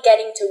body,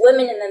 getting to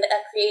women, and then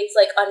that creates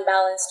like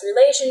unbalanced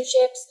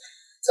relationships.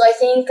 So I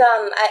think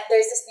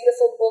there's this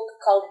beautiful book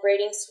called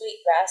Braiding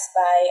Sweetgrass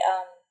by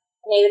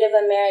Native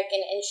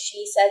American, and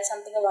she said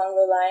something along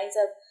the lines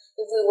of,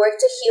 if we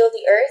work to heal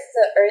the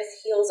Earth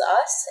heals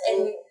us.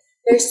 And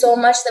there's so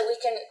much that we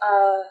can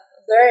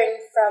learn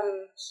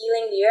from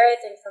healing the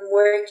Earth and from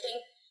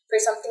working for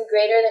something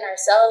greater than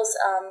ourselves.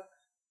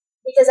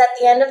 Because at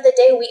the end of the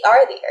day, we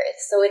are the Earth,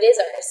 so it is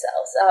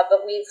ourselves.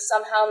 But we've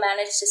somehow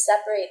managed to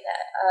separate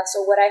that.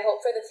 So what I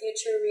hope for the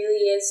future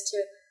really is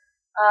to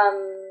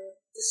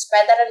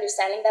spread that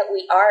understanding that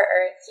we are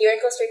Earth. Here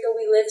in Costa Rica,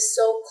 we live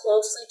so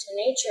closely to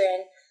nature,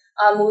 and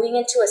moving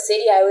into a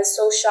city, I was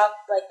so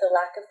shocked, like the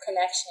lack of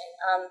connection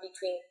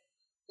between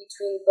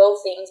both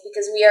things,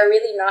 because we are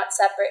really not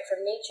separate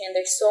from nature, and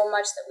there's so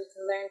much that we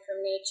can learn from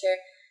nature.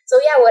 So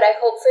yeah, what I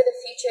hope for the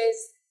future is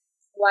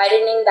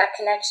widening that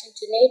connection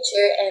to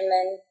nature, and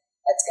then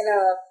that's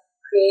gonna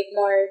create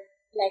more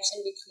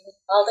connection between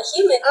all the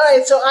humans. All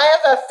right, so I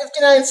have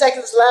 59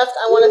 seconds left.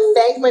 I want to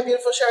thank my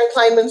beautiful Sharon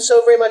Kleinman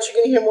so very much.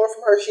 You're going to hear more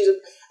from her. She's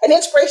an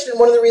inspiration,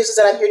 and one of the reasons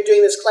that I'm here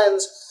doing this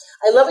cleanse.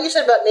 I love what you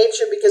said about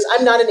nature, because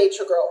I'm not a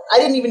nature girl. I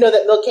didn't even know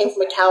that milk came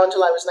from a cow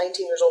until I was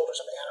 19 years old or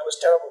something. I know, it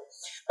was terrible.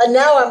 But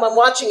now I'm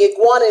watching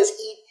iguanas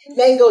eat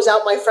mangoes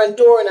out my front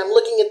door, and I'm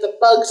looking at the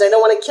bugs. I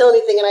don't want to kill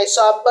anything, and I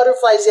saw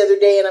butterflies the other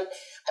day, and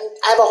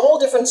I have a whole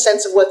different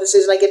sense of what this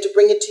is, and I get to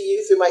bring it to you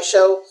through my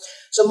show.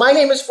 So my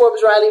name is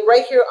Forbes Riley.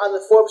 Right here on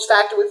the Forbes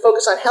Factor, we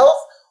focus on health,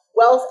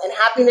 wealth, and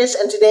happiness.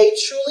 And today,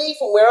 truly,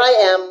 from where I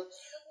am,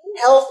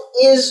 health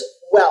is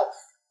wealth.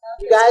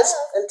 You guys,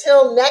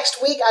 until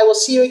next week, I will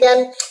see you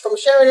again. From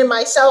Sharon and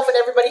myself and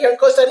everybody here in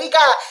Costa Rica.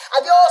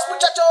 Adios,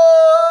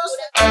 muchachos!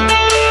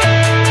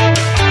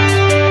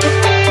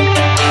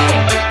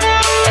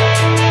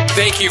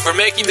 Thank you for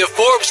making the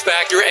Forbes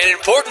Factor an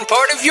important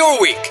part of your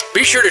week.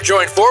 Be sure to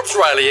join Forbes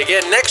Riley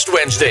again next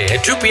Wednesday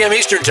at 2 p.m.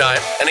 Eastern Time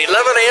and 11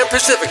 a.m.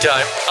 Pacific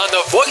Time on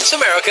the Voice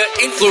America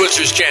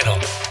Influencers Channel.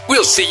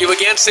 We'll see you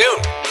again soon.